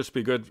to just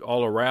be good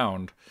all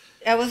around.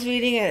 I was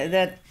reading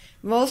that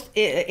most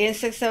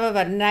insects have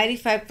about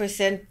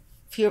 95%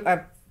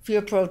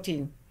 pure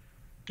protein.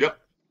 Yep.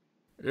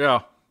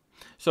 Yeah.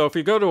 So if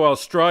you go to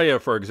Australia,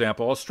 for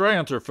example,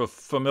 Australians are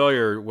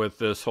familiar with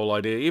this whole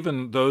idea,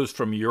 even those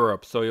from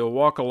Europe. So you'll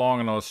walk along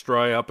in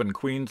Australia up in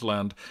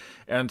Queensland,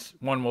 and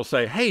one will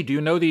say, "Hey, do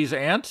you know these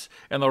ants?"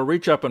 And they'll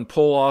reach up and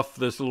pull off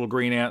this little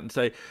green ant and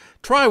say,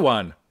 "Try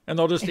one." And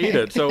they'll just eat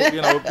it. So,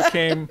 it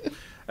became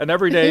an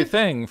everyday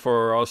thing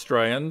for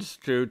Australians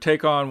to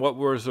take on what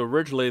was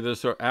originally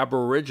this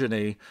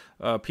Aborigine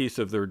piece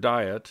of their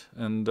diet.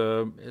 And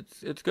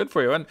it's good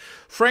for you. And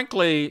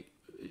frankly,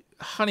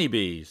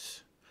 honeybees.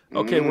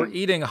 Okay, we're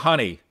eating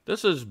honey.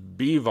 This is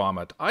bee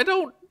vomit. I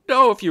don't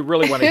know if you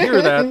really want to hear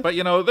that, but,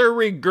 they're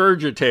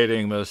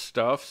regurgitating this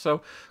stuff.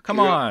 So come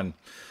on,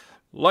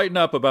 lighten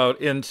up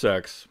about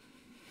insects.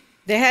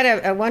 They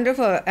had a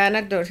wonderful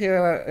anecdote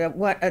here.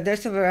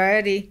 There's a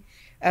variety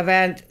of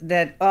ant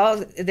that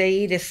all they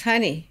eat is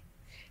honey,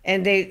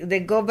 and they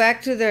go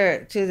back to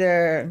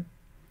their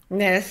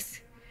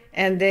nest,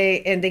 and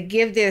they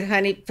give their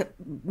honey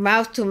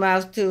mouth to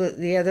mouth to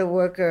the other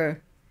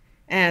worker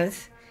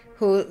ants,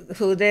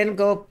 who then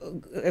go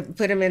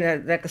put them in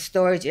a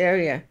storage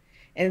area,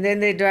 and then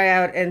they dry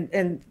out,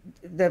 and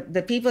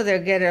the people there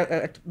get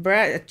a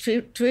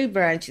tree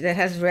branch that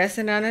has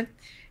resin on it,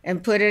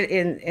 and put it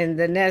in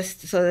the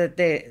nest so that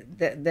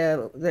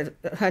the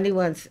honey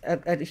ones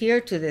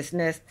adhere to this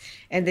nest,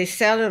 and they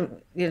sell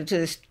them to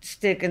the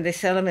stick, and they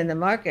sell them in the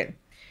market,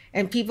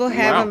 and people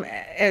have them,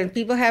 and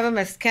people have them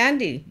as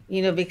candy,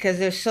 because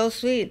they're so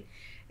sweet,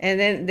 and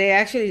then they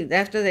actually,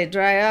 after they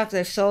dry off,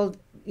 they're sold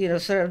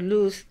sort of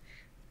loose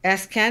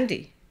as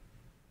candy.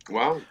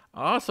 Wow.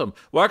 Awesome.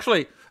 Well,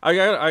 actually, I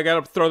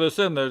got to throw this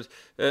in. There's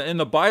in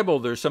the Bible,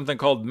 there's something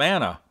called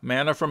manna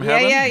from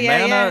heaven.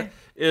 Manna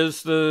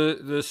is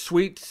the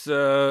sweet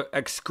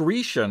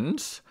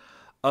excretions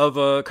of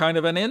a kind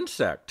of an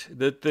insect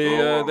that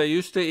they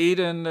used to eat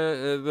in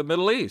the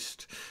Middle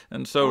East,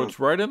 and so it's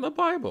right in the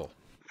Bible.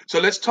 So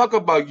let's talk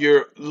about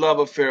your love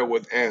affair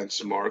with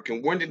ants, Mark,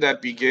 and when did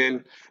that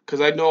begin? Because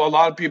I know a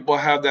lot of people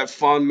have that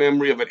fond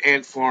memory of an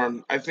ant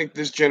farm. I think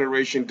this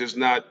generation does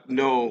not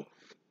know,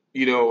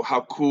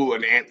 how cool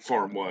an ant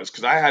farm was,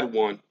 because I had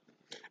one,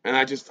 and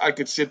I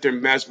could sit there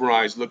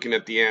mesmerized looking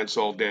at the ants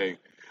all day.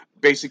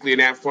 Basically, an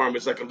ant farm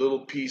is like a little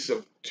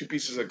two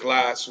pieces of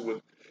glass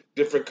with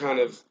different kind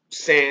of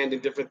sand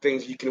and different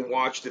things. You can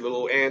watch the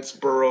little ants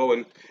burrow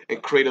and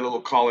create a little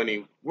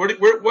colony.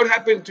 What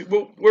happened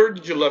where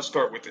did your love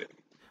start with it?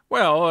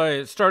 Well,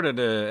 it started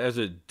as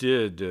it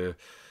did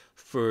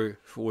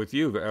with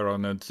you,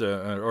 Aaron, or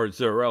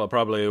Zarella,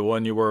 probably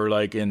when you were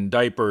like in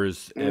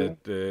diapers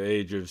at the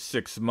age of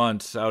 6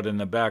 months out in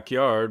the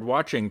backyard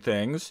watching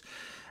things.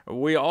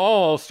 We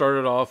all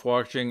started off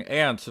watching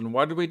ants. And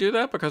why did we do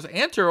that? Because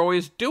ants are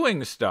always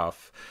doing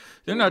stuff.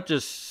 They're not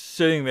just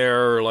sitting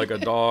there like a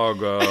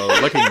dog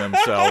licking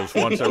themselves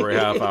once every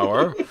half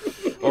hour,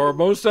 or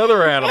most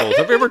other animals.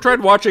 Have you ever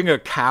tried watching a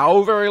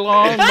cow very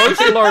long?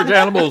 Most large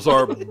animals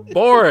are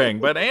boring,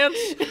 but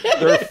ants,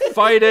 they're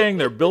fighting,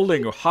 they're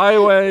building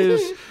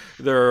highways,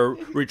 they're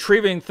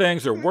retrieving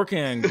things, they're working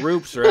in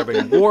groups, they're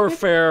having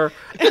warfare.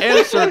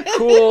 Ants are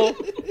cool,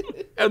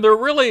 and they're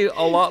really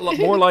a lot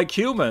more like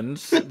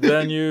humans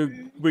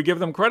than we give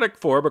them credit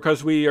for,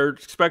 because we are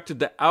expected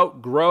to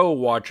outgrow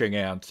watching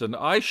ants, and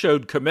I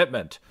showed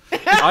commitment.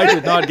 I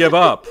did not give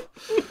up.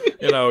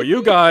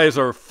 You guys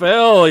are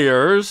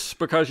failures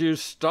because you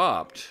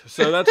stopped.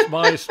 So that's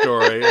my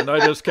story, and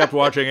I just kept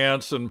watching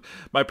ants, and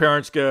my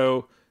parents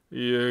go,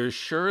 "You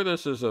sure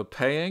this is a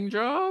paying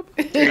job?"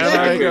 And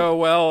I go,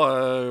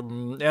 "Well,"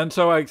 and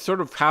so I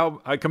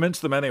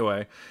convinced them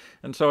anyway.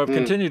 And so I've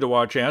continued to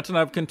watch ants, and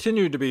I've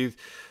continued to be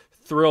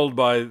thrilled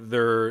by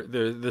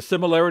the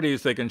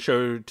similarities they can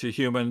show to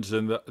humans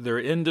and their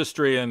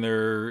industry and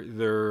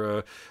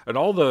their and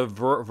all the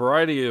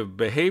variety of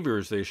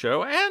behaviors they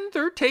show, and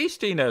their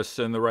tastiness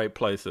in the right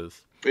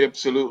places.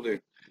 Absolutely.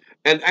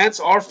 And ants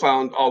are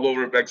found all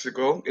over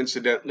Mexico,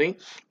 incidentally,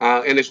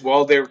 and as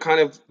well, they're kind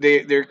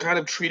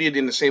of treated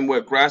in the same way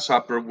a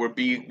grasshopper would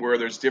be, where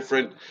there's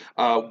different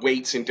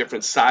weights and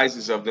different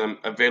sizes of them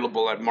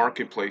available at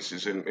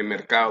marketplaces and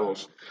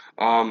mercados.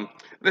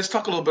 Let's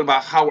talk a little bit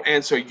about how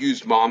ants are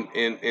used, Mom,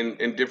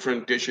 in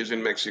different dishes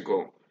in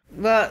Mexico.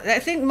 Well, I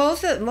think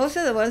most of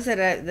the ones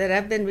that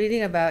I've been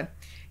reading about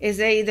is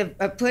they either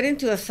are put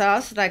into a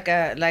sauce like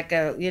a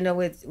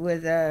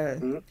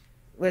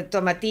with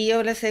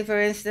tomatillo, let's say, for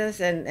instance,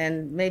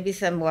 and maybe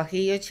some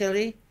guajillo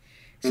chili.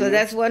 So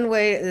that's one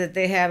way that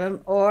they have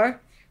them,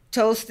 or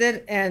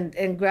toasted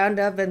and ground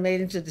up and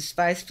made into the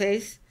spice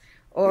paste,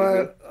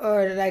 or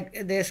like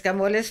the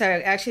escamoles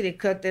are actually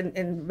cooked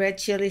in red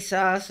chili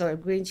sauce or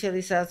green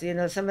chili sauce.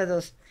 Some of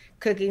those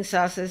cooking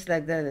sauces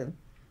like the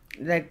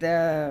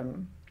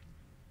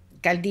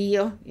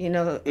caldillo,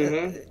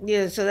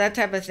 so that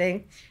type of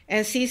thing,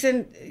 and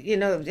seasoned,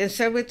 and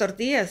served with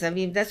tortillas. I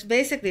mean, that's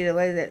basically the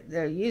way that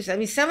they're used. I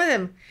mean, some of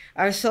them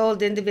are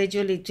sold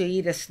individually to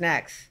eat as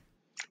snacks.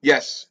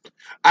 Yes,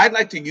 I'd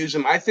like to use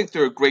them. I think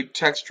they're a great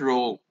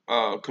textural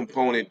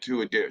component to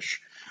a dish,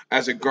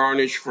 as a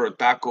garnish for a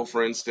taco,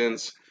 for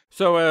instance.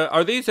 So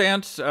are these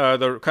ants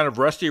the kind of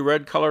rusty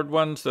red colored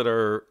ones that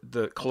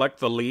collect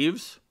the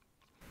leaves?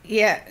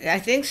 Yeah, I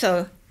think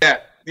so.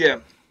 Yeah.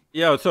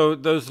 Yeah, so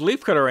those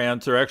leafcutter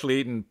ants are actually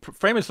eaten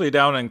famously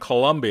down in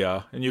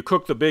Colombia, and you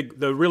cook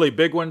the really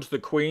big ones, the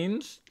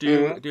queens.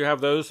 Do you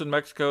have those in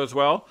Mexico as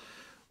well,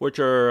 which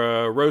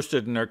are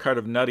roasted and are kind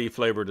of nutty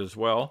flavored as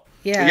well?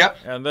 Yeah. Yep.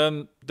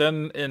 And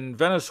then in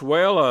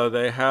Venezuela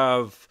they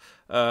have,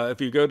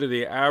 if you go to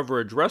the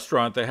average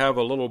restaurant, they have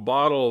a little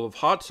bottle of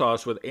hot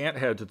sauce with ant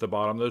heads at the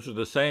bottom. Those are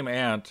the same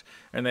ant,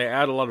 and they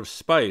add a lot of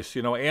spice.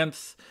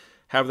 Ants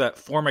have that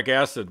formic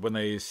acid when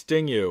they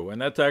sting you,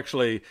 and that's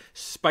actually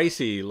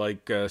spicy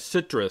like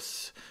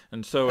citrus,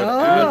 and so it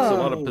adds a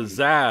lot of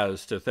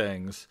pizzazz to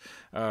things.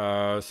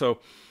 So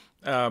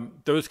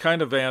those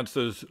kind of ants,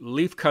 those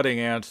leaf-cutting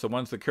ants, the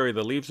ones that carry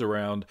the leaves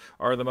around,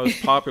 are the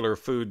most popular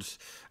foods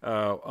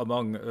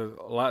among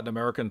Latin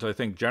Americans, I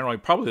think, generally.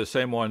 Probably the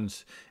same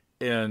ones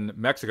in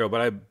Mexico,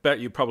 but I bet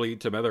you probably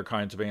eat some other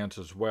kinds of ants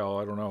as well.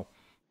 I don't know.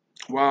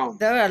 Wow.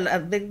 There are a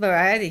big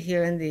variety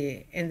here in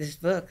this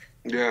book.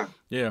 Yeah.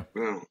 Yeah.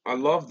 I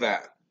love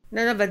that.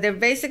 No, but they're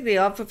basically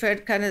all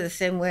prepared kind of the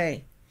same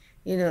way.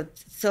 You know,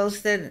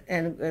 toasted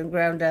and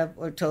ground up,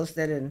 or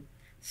toasted and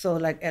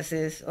sold like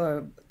essays,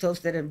 or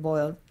toasted and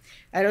boiled.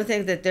 I don't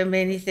think that there are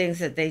many things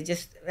that they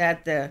just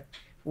add the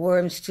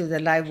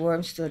live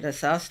worms to the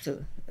sauce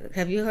to.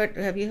 Have you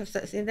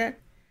seen that?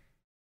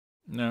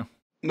 No.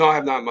 No, I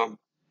have not, Mom.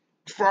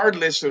 For our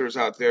listeners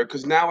out there,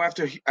 because now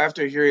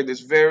after hearing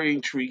this very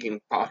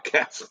intriguing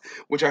podcast,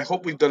 which I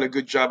hope we've done a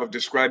good job of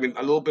describing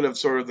a little bit of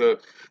sort of the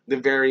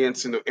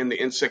variants in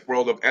the insect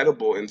world of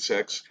edible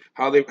insects,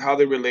 how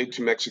they relate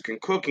to Mexican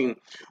cooking.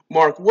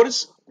 Mark,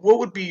 what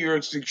would be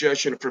your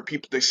suggestion for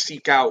people to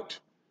seek out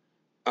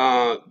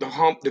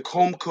the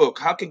home cook?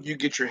 How can you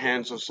get your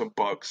hands on some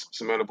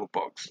edible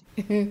bugs?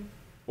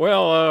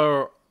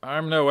 Well,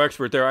 I'm no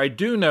expert there. I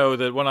do know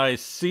that when I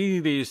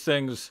see these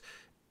things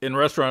in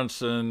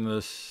restaurants in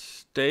the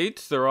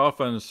States, they're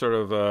often sort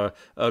of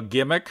a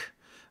gimmick.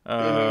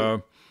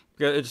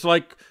 It's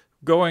like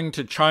going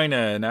to China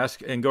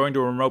and going to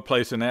a remote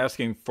place and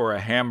asking for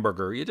a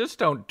hamburger. You just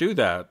don't do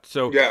that.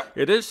 So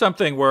It is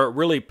something where it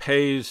really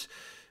pays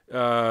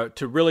to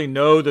really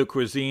know the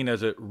cuisine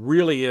as it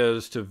really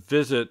is to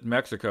visit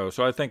Mexico.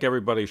 So I think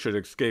everybody should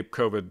escape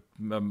COVID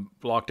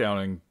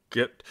lockdown and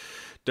get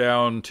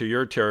down to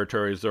your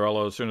territories,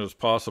 Zarela, as soon as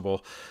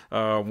possible.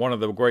 One of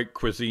the great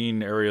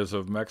cuisine areas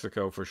of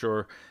Mexico, for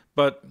sure.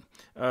 But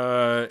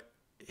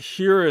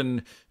here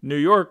in New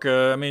York,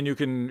 I mean, you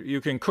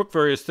can cook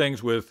various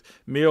things with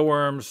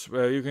mealworms.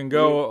 You can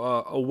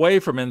go away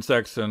from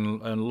insects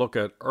and look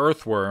at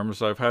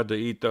earthworms. I've had to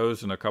eat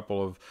those in a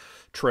couple of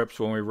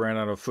trips when we ran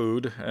out of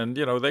food, and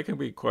they can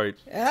be quite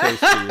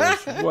tasty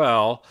as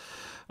well.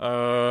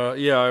 I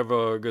have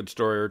a good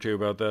story or two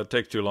about that. It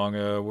takes too long.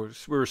 We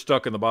were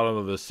stuck in the bottom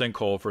of the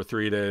sinkhole for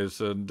 3 days,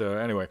 and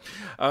anyway.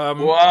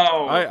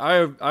 Wow.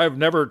 I've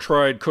never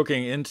tried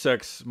cooking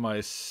insects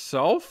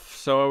myself,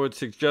 so I would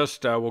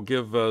suggest I will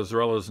give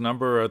Zarela's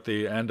number at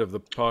the end of the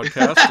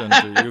podcast,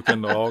 and you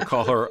can all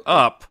call her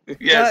up.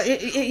 Yes.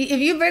 If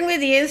you bring me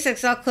the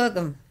insects, I'll cook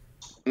them.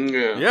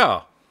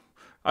 Yeah.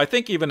 I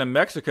think even in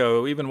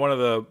Mexico, even one of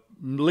the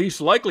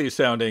least likely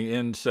sounding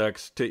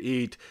insects to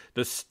eat,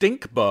 the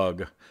stink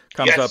bug,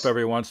 comes up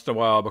every once in a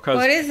while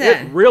because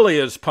it really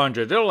is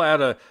pungent. It'll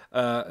add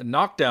a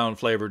knockdown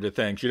flavor to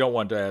things. You don't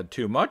want to add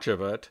too much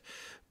of it.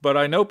 But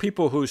I know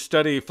people who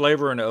study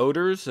flavor and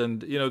odors,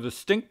 and the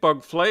stink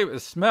bug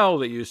smell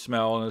that you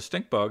smell in a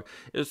stink bug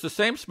is the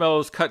same smell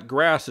as cut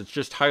grass. It's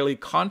just highly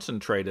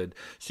concentrated.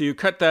 So you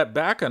cut that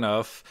back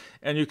enough,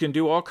 and you can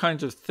do all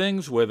kinds of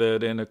things with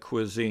it in a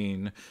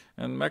cuisine.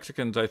 And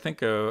Mexicans, I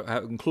think,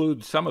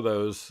 include some of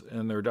those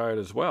in their diet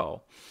as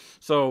well.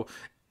 So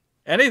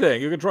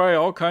anything, you can try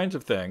all kinds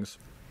of things.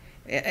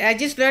 I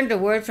just learned a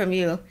word from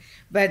you,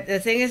 but the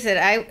thing is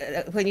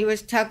that when you were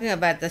talking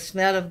about the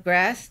smell of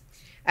grass,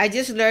 I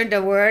just learned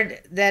a word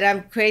that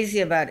I'm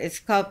crazy about. It's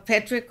called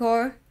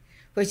petrichor,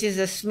 which is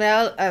the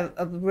smell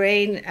of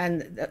rain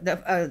and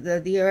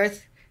the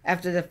earth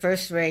after the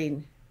first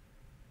rain.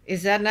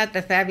 Is that not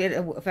the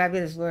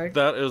fabulous word?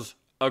 That is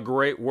a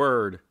great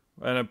word,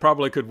 and it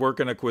probably could work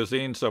in a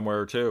cuisine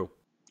somewhere too.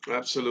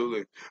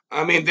 Absolutely.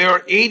 I mean, there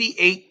are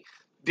 88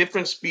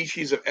 different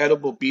species of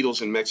edible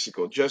beetles in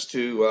Mexico. Just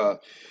to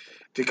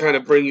kind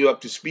of bring you up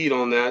to speed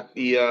on that,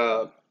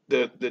 the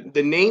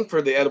name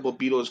for the edible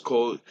beetle is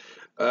called.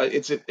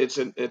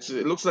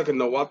 It looks like a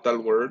Nahuatl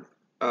word.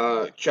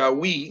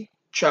 Chawi.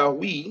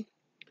 Chawi.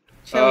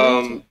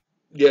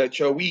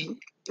 Chawi.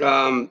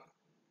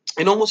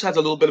 It almost has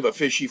a little bit of a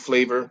fishy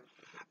flavor.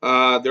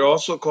 They're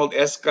also called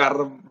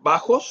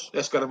escarabajos.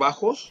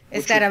 Escarabajos.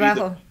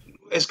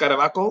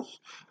 Escarabajos.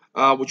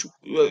 Which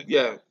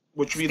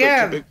would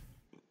be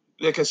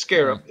like a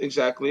scarab,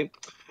 exactly.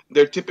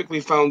 They're typically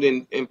found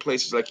in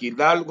places like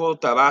Hidalgo,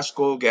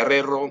 Tabasco,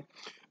 Guerrero,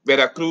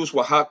 Veracruz,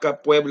 Oaxaca,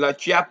 Puebla,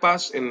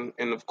 Chiapas, and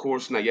of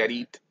course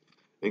Nayarit,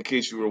 in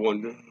case you were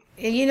wondering.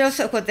 And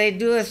so what they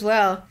do as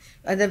well,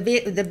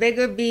 the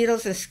bigger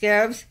beetles and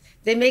scarabs,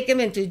 they make them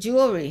into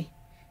jewelry.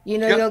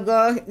 You'll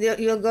go,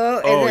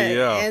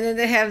 and then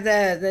they have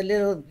the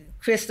little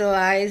crystal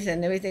eyes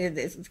and everything.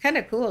 It's kind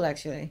of cool,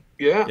 actually.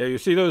 Yeah. Yeah, you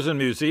see those in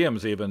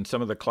museums even,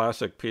 some of the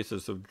classic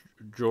pieces of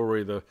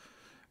jewelry, the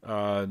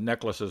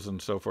necklaces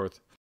and so forth.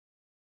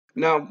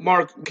 Now,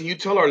 Mark, can you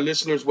tell our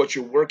listeners what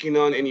you're working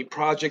on, any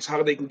projects,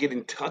 how they can get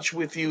in touch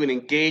with you and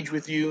engage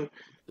with you?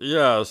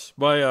 Yes,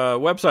 my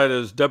website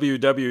is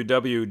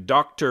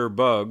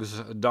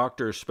www.drbugs,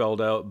 doctor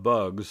spelled out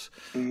bugs,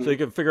 so you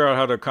can figure out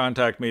how to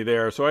contact me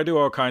there. So I do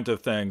all kinds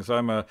of things.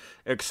 I'm an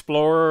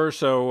explorer,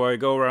 so I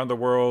go around the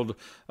world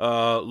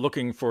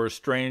looking for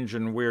strange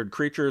and weird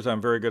creatures. I'm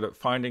very good at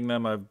finding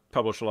them. I've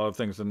published a lot of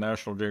things in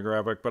National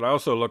Geographic, but I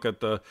also look at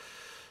the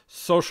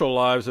social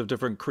lives of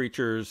different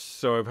creatures.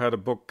 So I've had a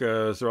book,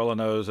 Zarella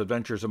knows,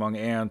 Adventures Among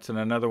Ants, and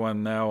another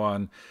one now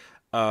on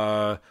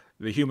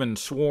the human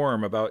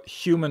swarm, about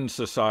human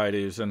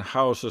societies and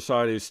how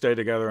societies stay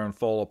together and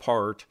fall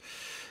apart.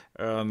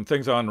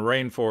 Things on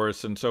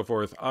rainforests and so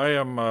forth.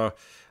 I'm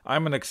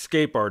an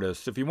escape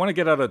artist. If you want to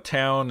get out of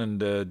town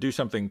and do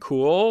something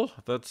cool,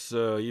 that's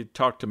you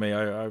talk to me.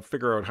 I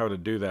figure out how to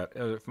do that.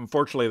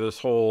 Unfortunately, this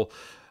whole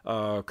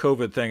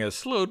COVID thing has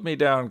slowed me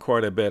down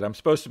quite a bit. I'm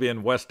supposed to be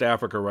in West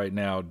Africa right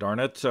now,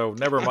 darn it. So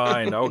never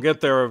mind. I'll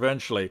get there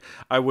eventually.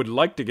 I would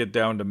like to get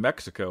down to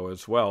Mexico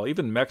as well.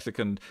 Even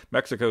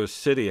Mexico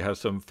City has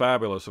some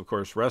fabulous, of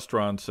course,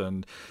 restaurants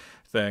and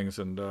things,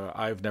 and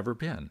I've never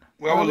been.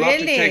 Well, I would love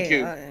to take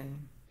you.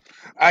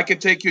 I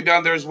could take you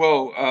down there as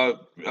well,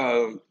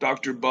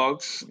 Dr.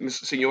 Bugs,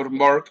 Senor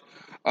Mark.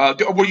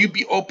 Will you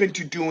be open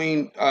to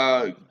doing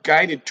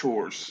guided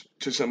tours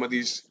to some of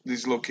these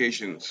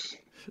locations?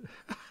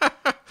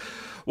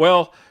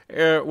 Well,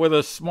 with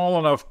a small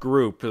enough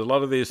group, a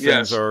lot of these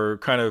things are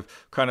kind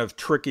of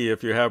tricky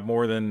if you have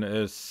more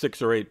than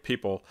 6 or 8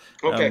 people.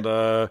 Okay.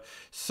 And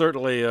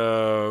certainly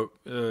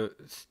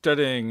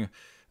studying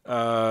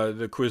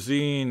the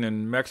cuisine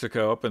in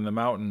Mexico up in the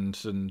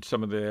mountains and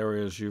some of the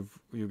areas you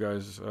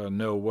guys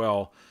know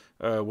well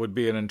would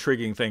be an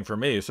intriguing thing for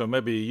me. So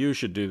maybe you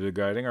should do the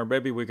guiding, or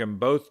maybe we can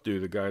both do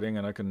the guiding,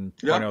 and I can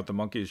point out the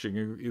monkeys.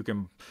 You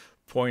can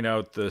point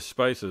out the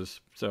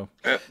spices. So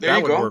that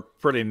would work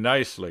pretty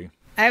nicely.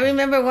 I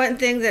remember one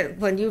thing that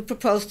when you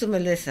proposed to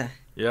Melissa.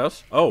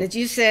 Yes. Oh. That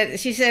she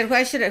said,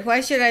 why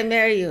should I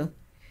marry you?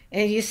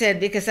 And you said,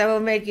 because I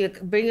will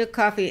bring you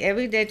coffee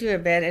every day to your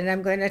bed, and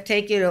I'm going to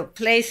take you to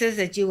places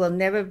that you will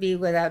never be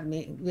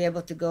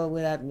able to go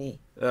without me.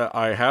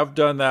 I have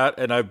done that,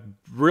 and I've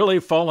really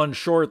fallen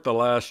short the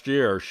last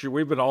year.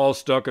 We've been all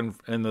stuck in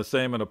the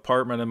same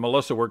apartment, and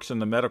Melissa works in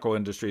the medical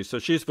industry, so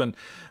she's been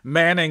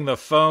manning the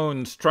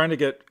phones, trying to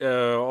get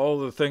all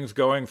the things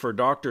going for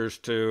doctors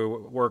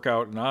to work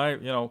out.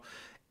 And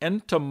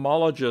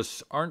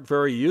entomologists aren't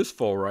very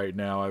useful right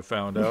now, I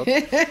found out.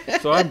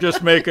 So I'm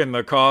just making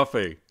the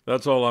coffee.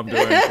 That's all I'm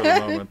doing for the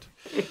moment.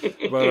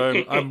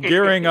 But I'm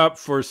gearing up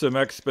for some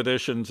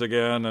expeditions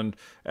again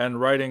and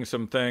writing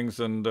some things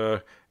and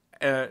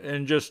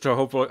just to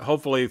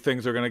hopefully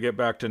things are going to get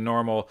back to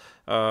normal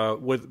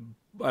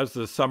as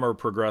the summer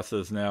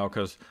progresses now,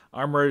 because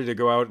I'm ready to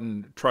go out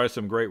and try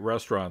some great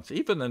restaurants,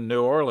 even in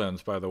New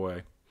Orleans, by the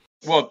way.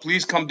 Well,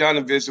 please come down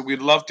and visit.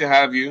 We'd love to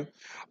have you.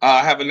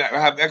 I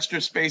have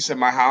extra space at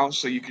my house,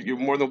 so you're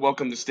more than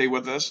welcome to stay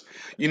with us.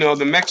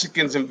 The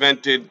Mexicans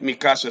invented mi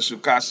casa, su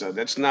casa.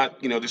 That's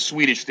not, the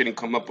Swedish didn't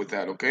come up with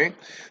that, okay?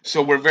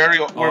 So we're very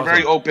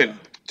open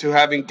to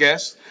having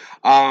guests.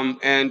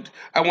 And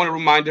I want to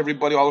remind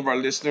everybody, all of our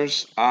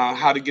listeners,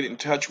 how to get in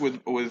touch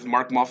with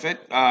Mark Moffett.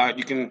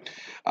 You can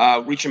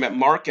reach him at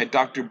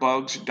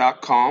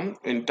mark@drbugs.com,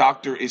 and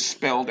doctor is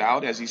spelled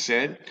out, as he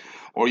said.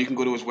 Or you can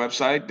go to his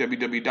website,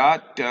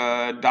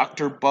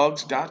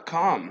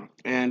 www.drbugs.com.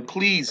 And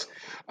please,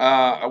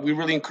 we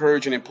really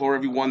encourage and implore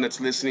everyone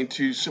that's listening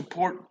to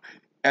support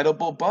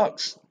edible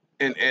bugs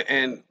and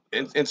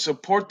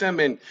support them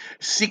and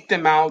seek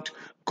them out.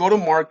 Go to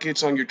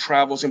markets on your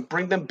travels and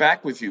bring them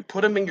back with you.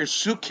 Put them in your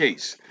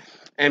suitcase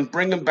and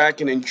bring them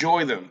back and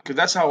enjoy them. Because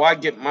that's how I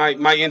get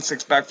my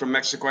insects back from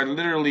Mexico. I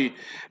literally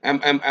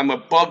am a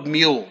bug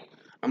mule.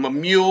 I'm a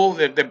mule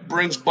that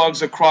brings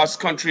bugs across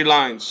country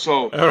lines.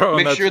 So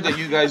make sure that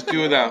you guys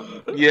do that.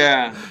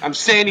 Yeah. I'm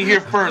saying it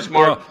here first,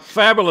 Mark. Well,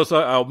 fabulous.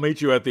 I'll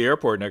meet you at the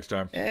airport next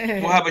time.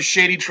 We'll have a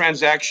shady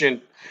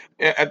transaction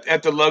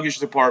at the luggage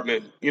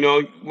department.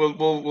 We'll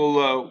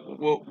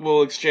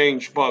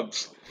exchange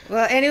bugs.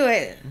 Well,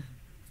 anyway,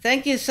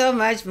 thank you so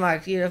much,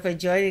 Mark, for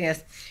joining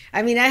us.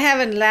 I mean, I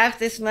haven't laughed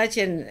this much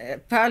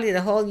in probably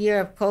the whole year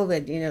of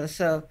COVID,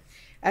 so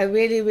I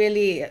really,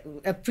 really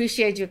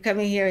appreciate you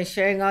coming here and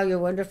sharing all your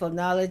wonderful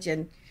knowledge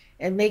and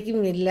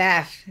making me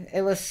laugh.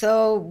 It was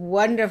so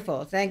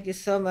wonderful. Thank you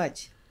so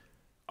much.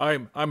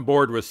 I'm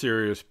bored with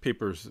serious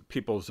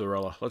people,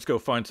 Zarella. Let's go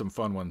find some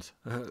fun ones.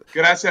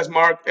 Gracias,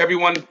 Mark.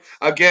 Everyone,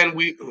 again,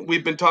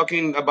 we've been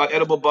talking about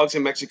edible bugs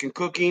and Mexican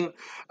cooking.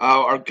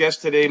 Our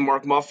guest today,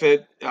 Mark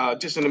Moffett,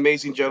 just an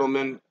amazing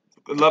gentleman,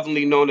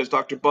 lovingly known as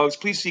Dr. Bugs.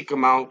 Please seek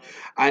him out,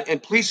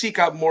 and please seek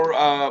out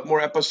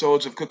more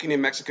episodes of Cooking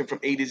in Mexican from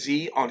A to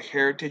Z on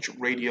Heritage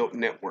Radio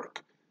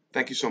Network.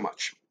 Thank you so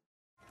much.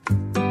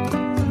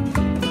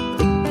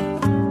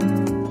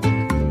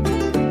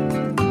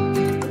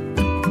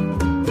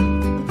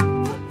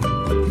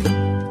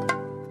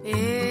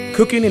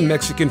 Cooking in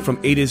Mexican from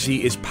A to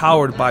Z is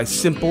powered by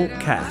Simple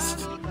Cast.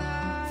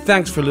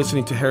 Thanks for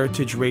listening to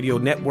Heritage Radio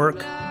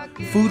Network,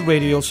 food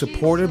radio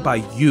supported by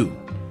you.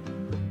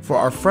 For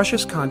our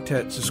freshest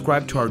content,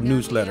 subscribe to our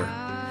newsletter.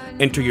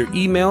 Enter your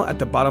email at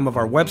the bottom of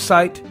our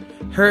website,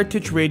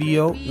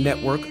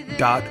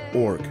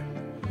 heritageradionetwork.org.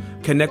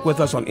 Connect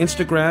with us on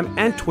Instagram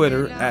and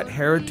Twitter at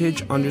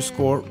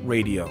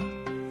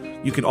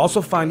heritage_radio. You can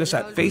also find us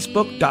at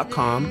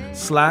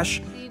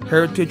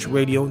facebook.com/Heritage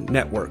Radio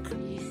Network.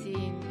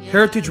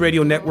 Heritage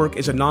Radio Network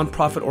is a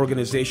nonprofit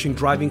organization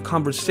driving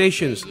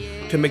conversations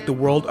to make the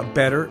world a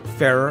better,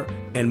 fairer,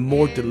 and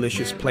more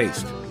delicious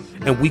place.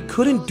 And we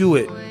couldn't do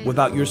it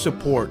without your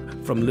support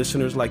from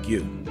listeners like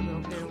you.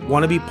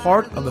 Want to be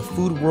part of the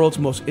food world's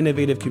most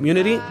innovative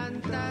community?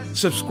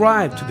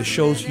 Subscribe to the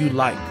shows you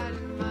like.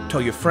 Tell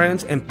your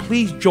friends, and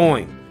please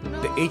join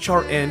the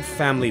HRN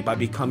family by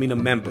becoming a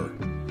member.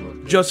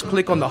 Just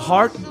click on the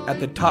heart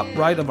at the top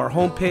right of our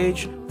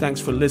homepage.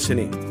 Thanks for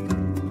listening.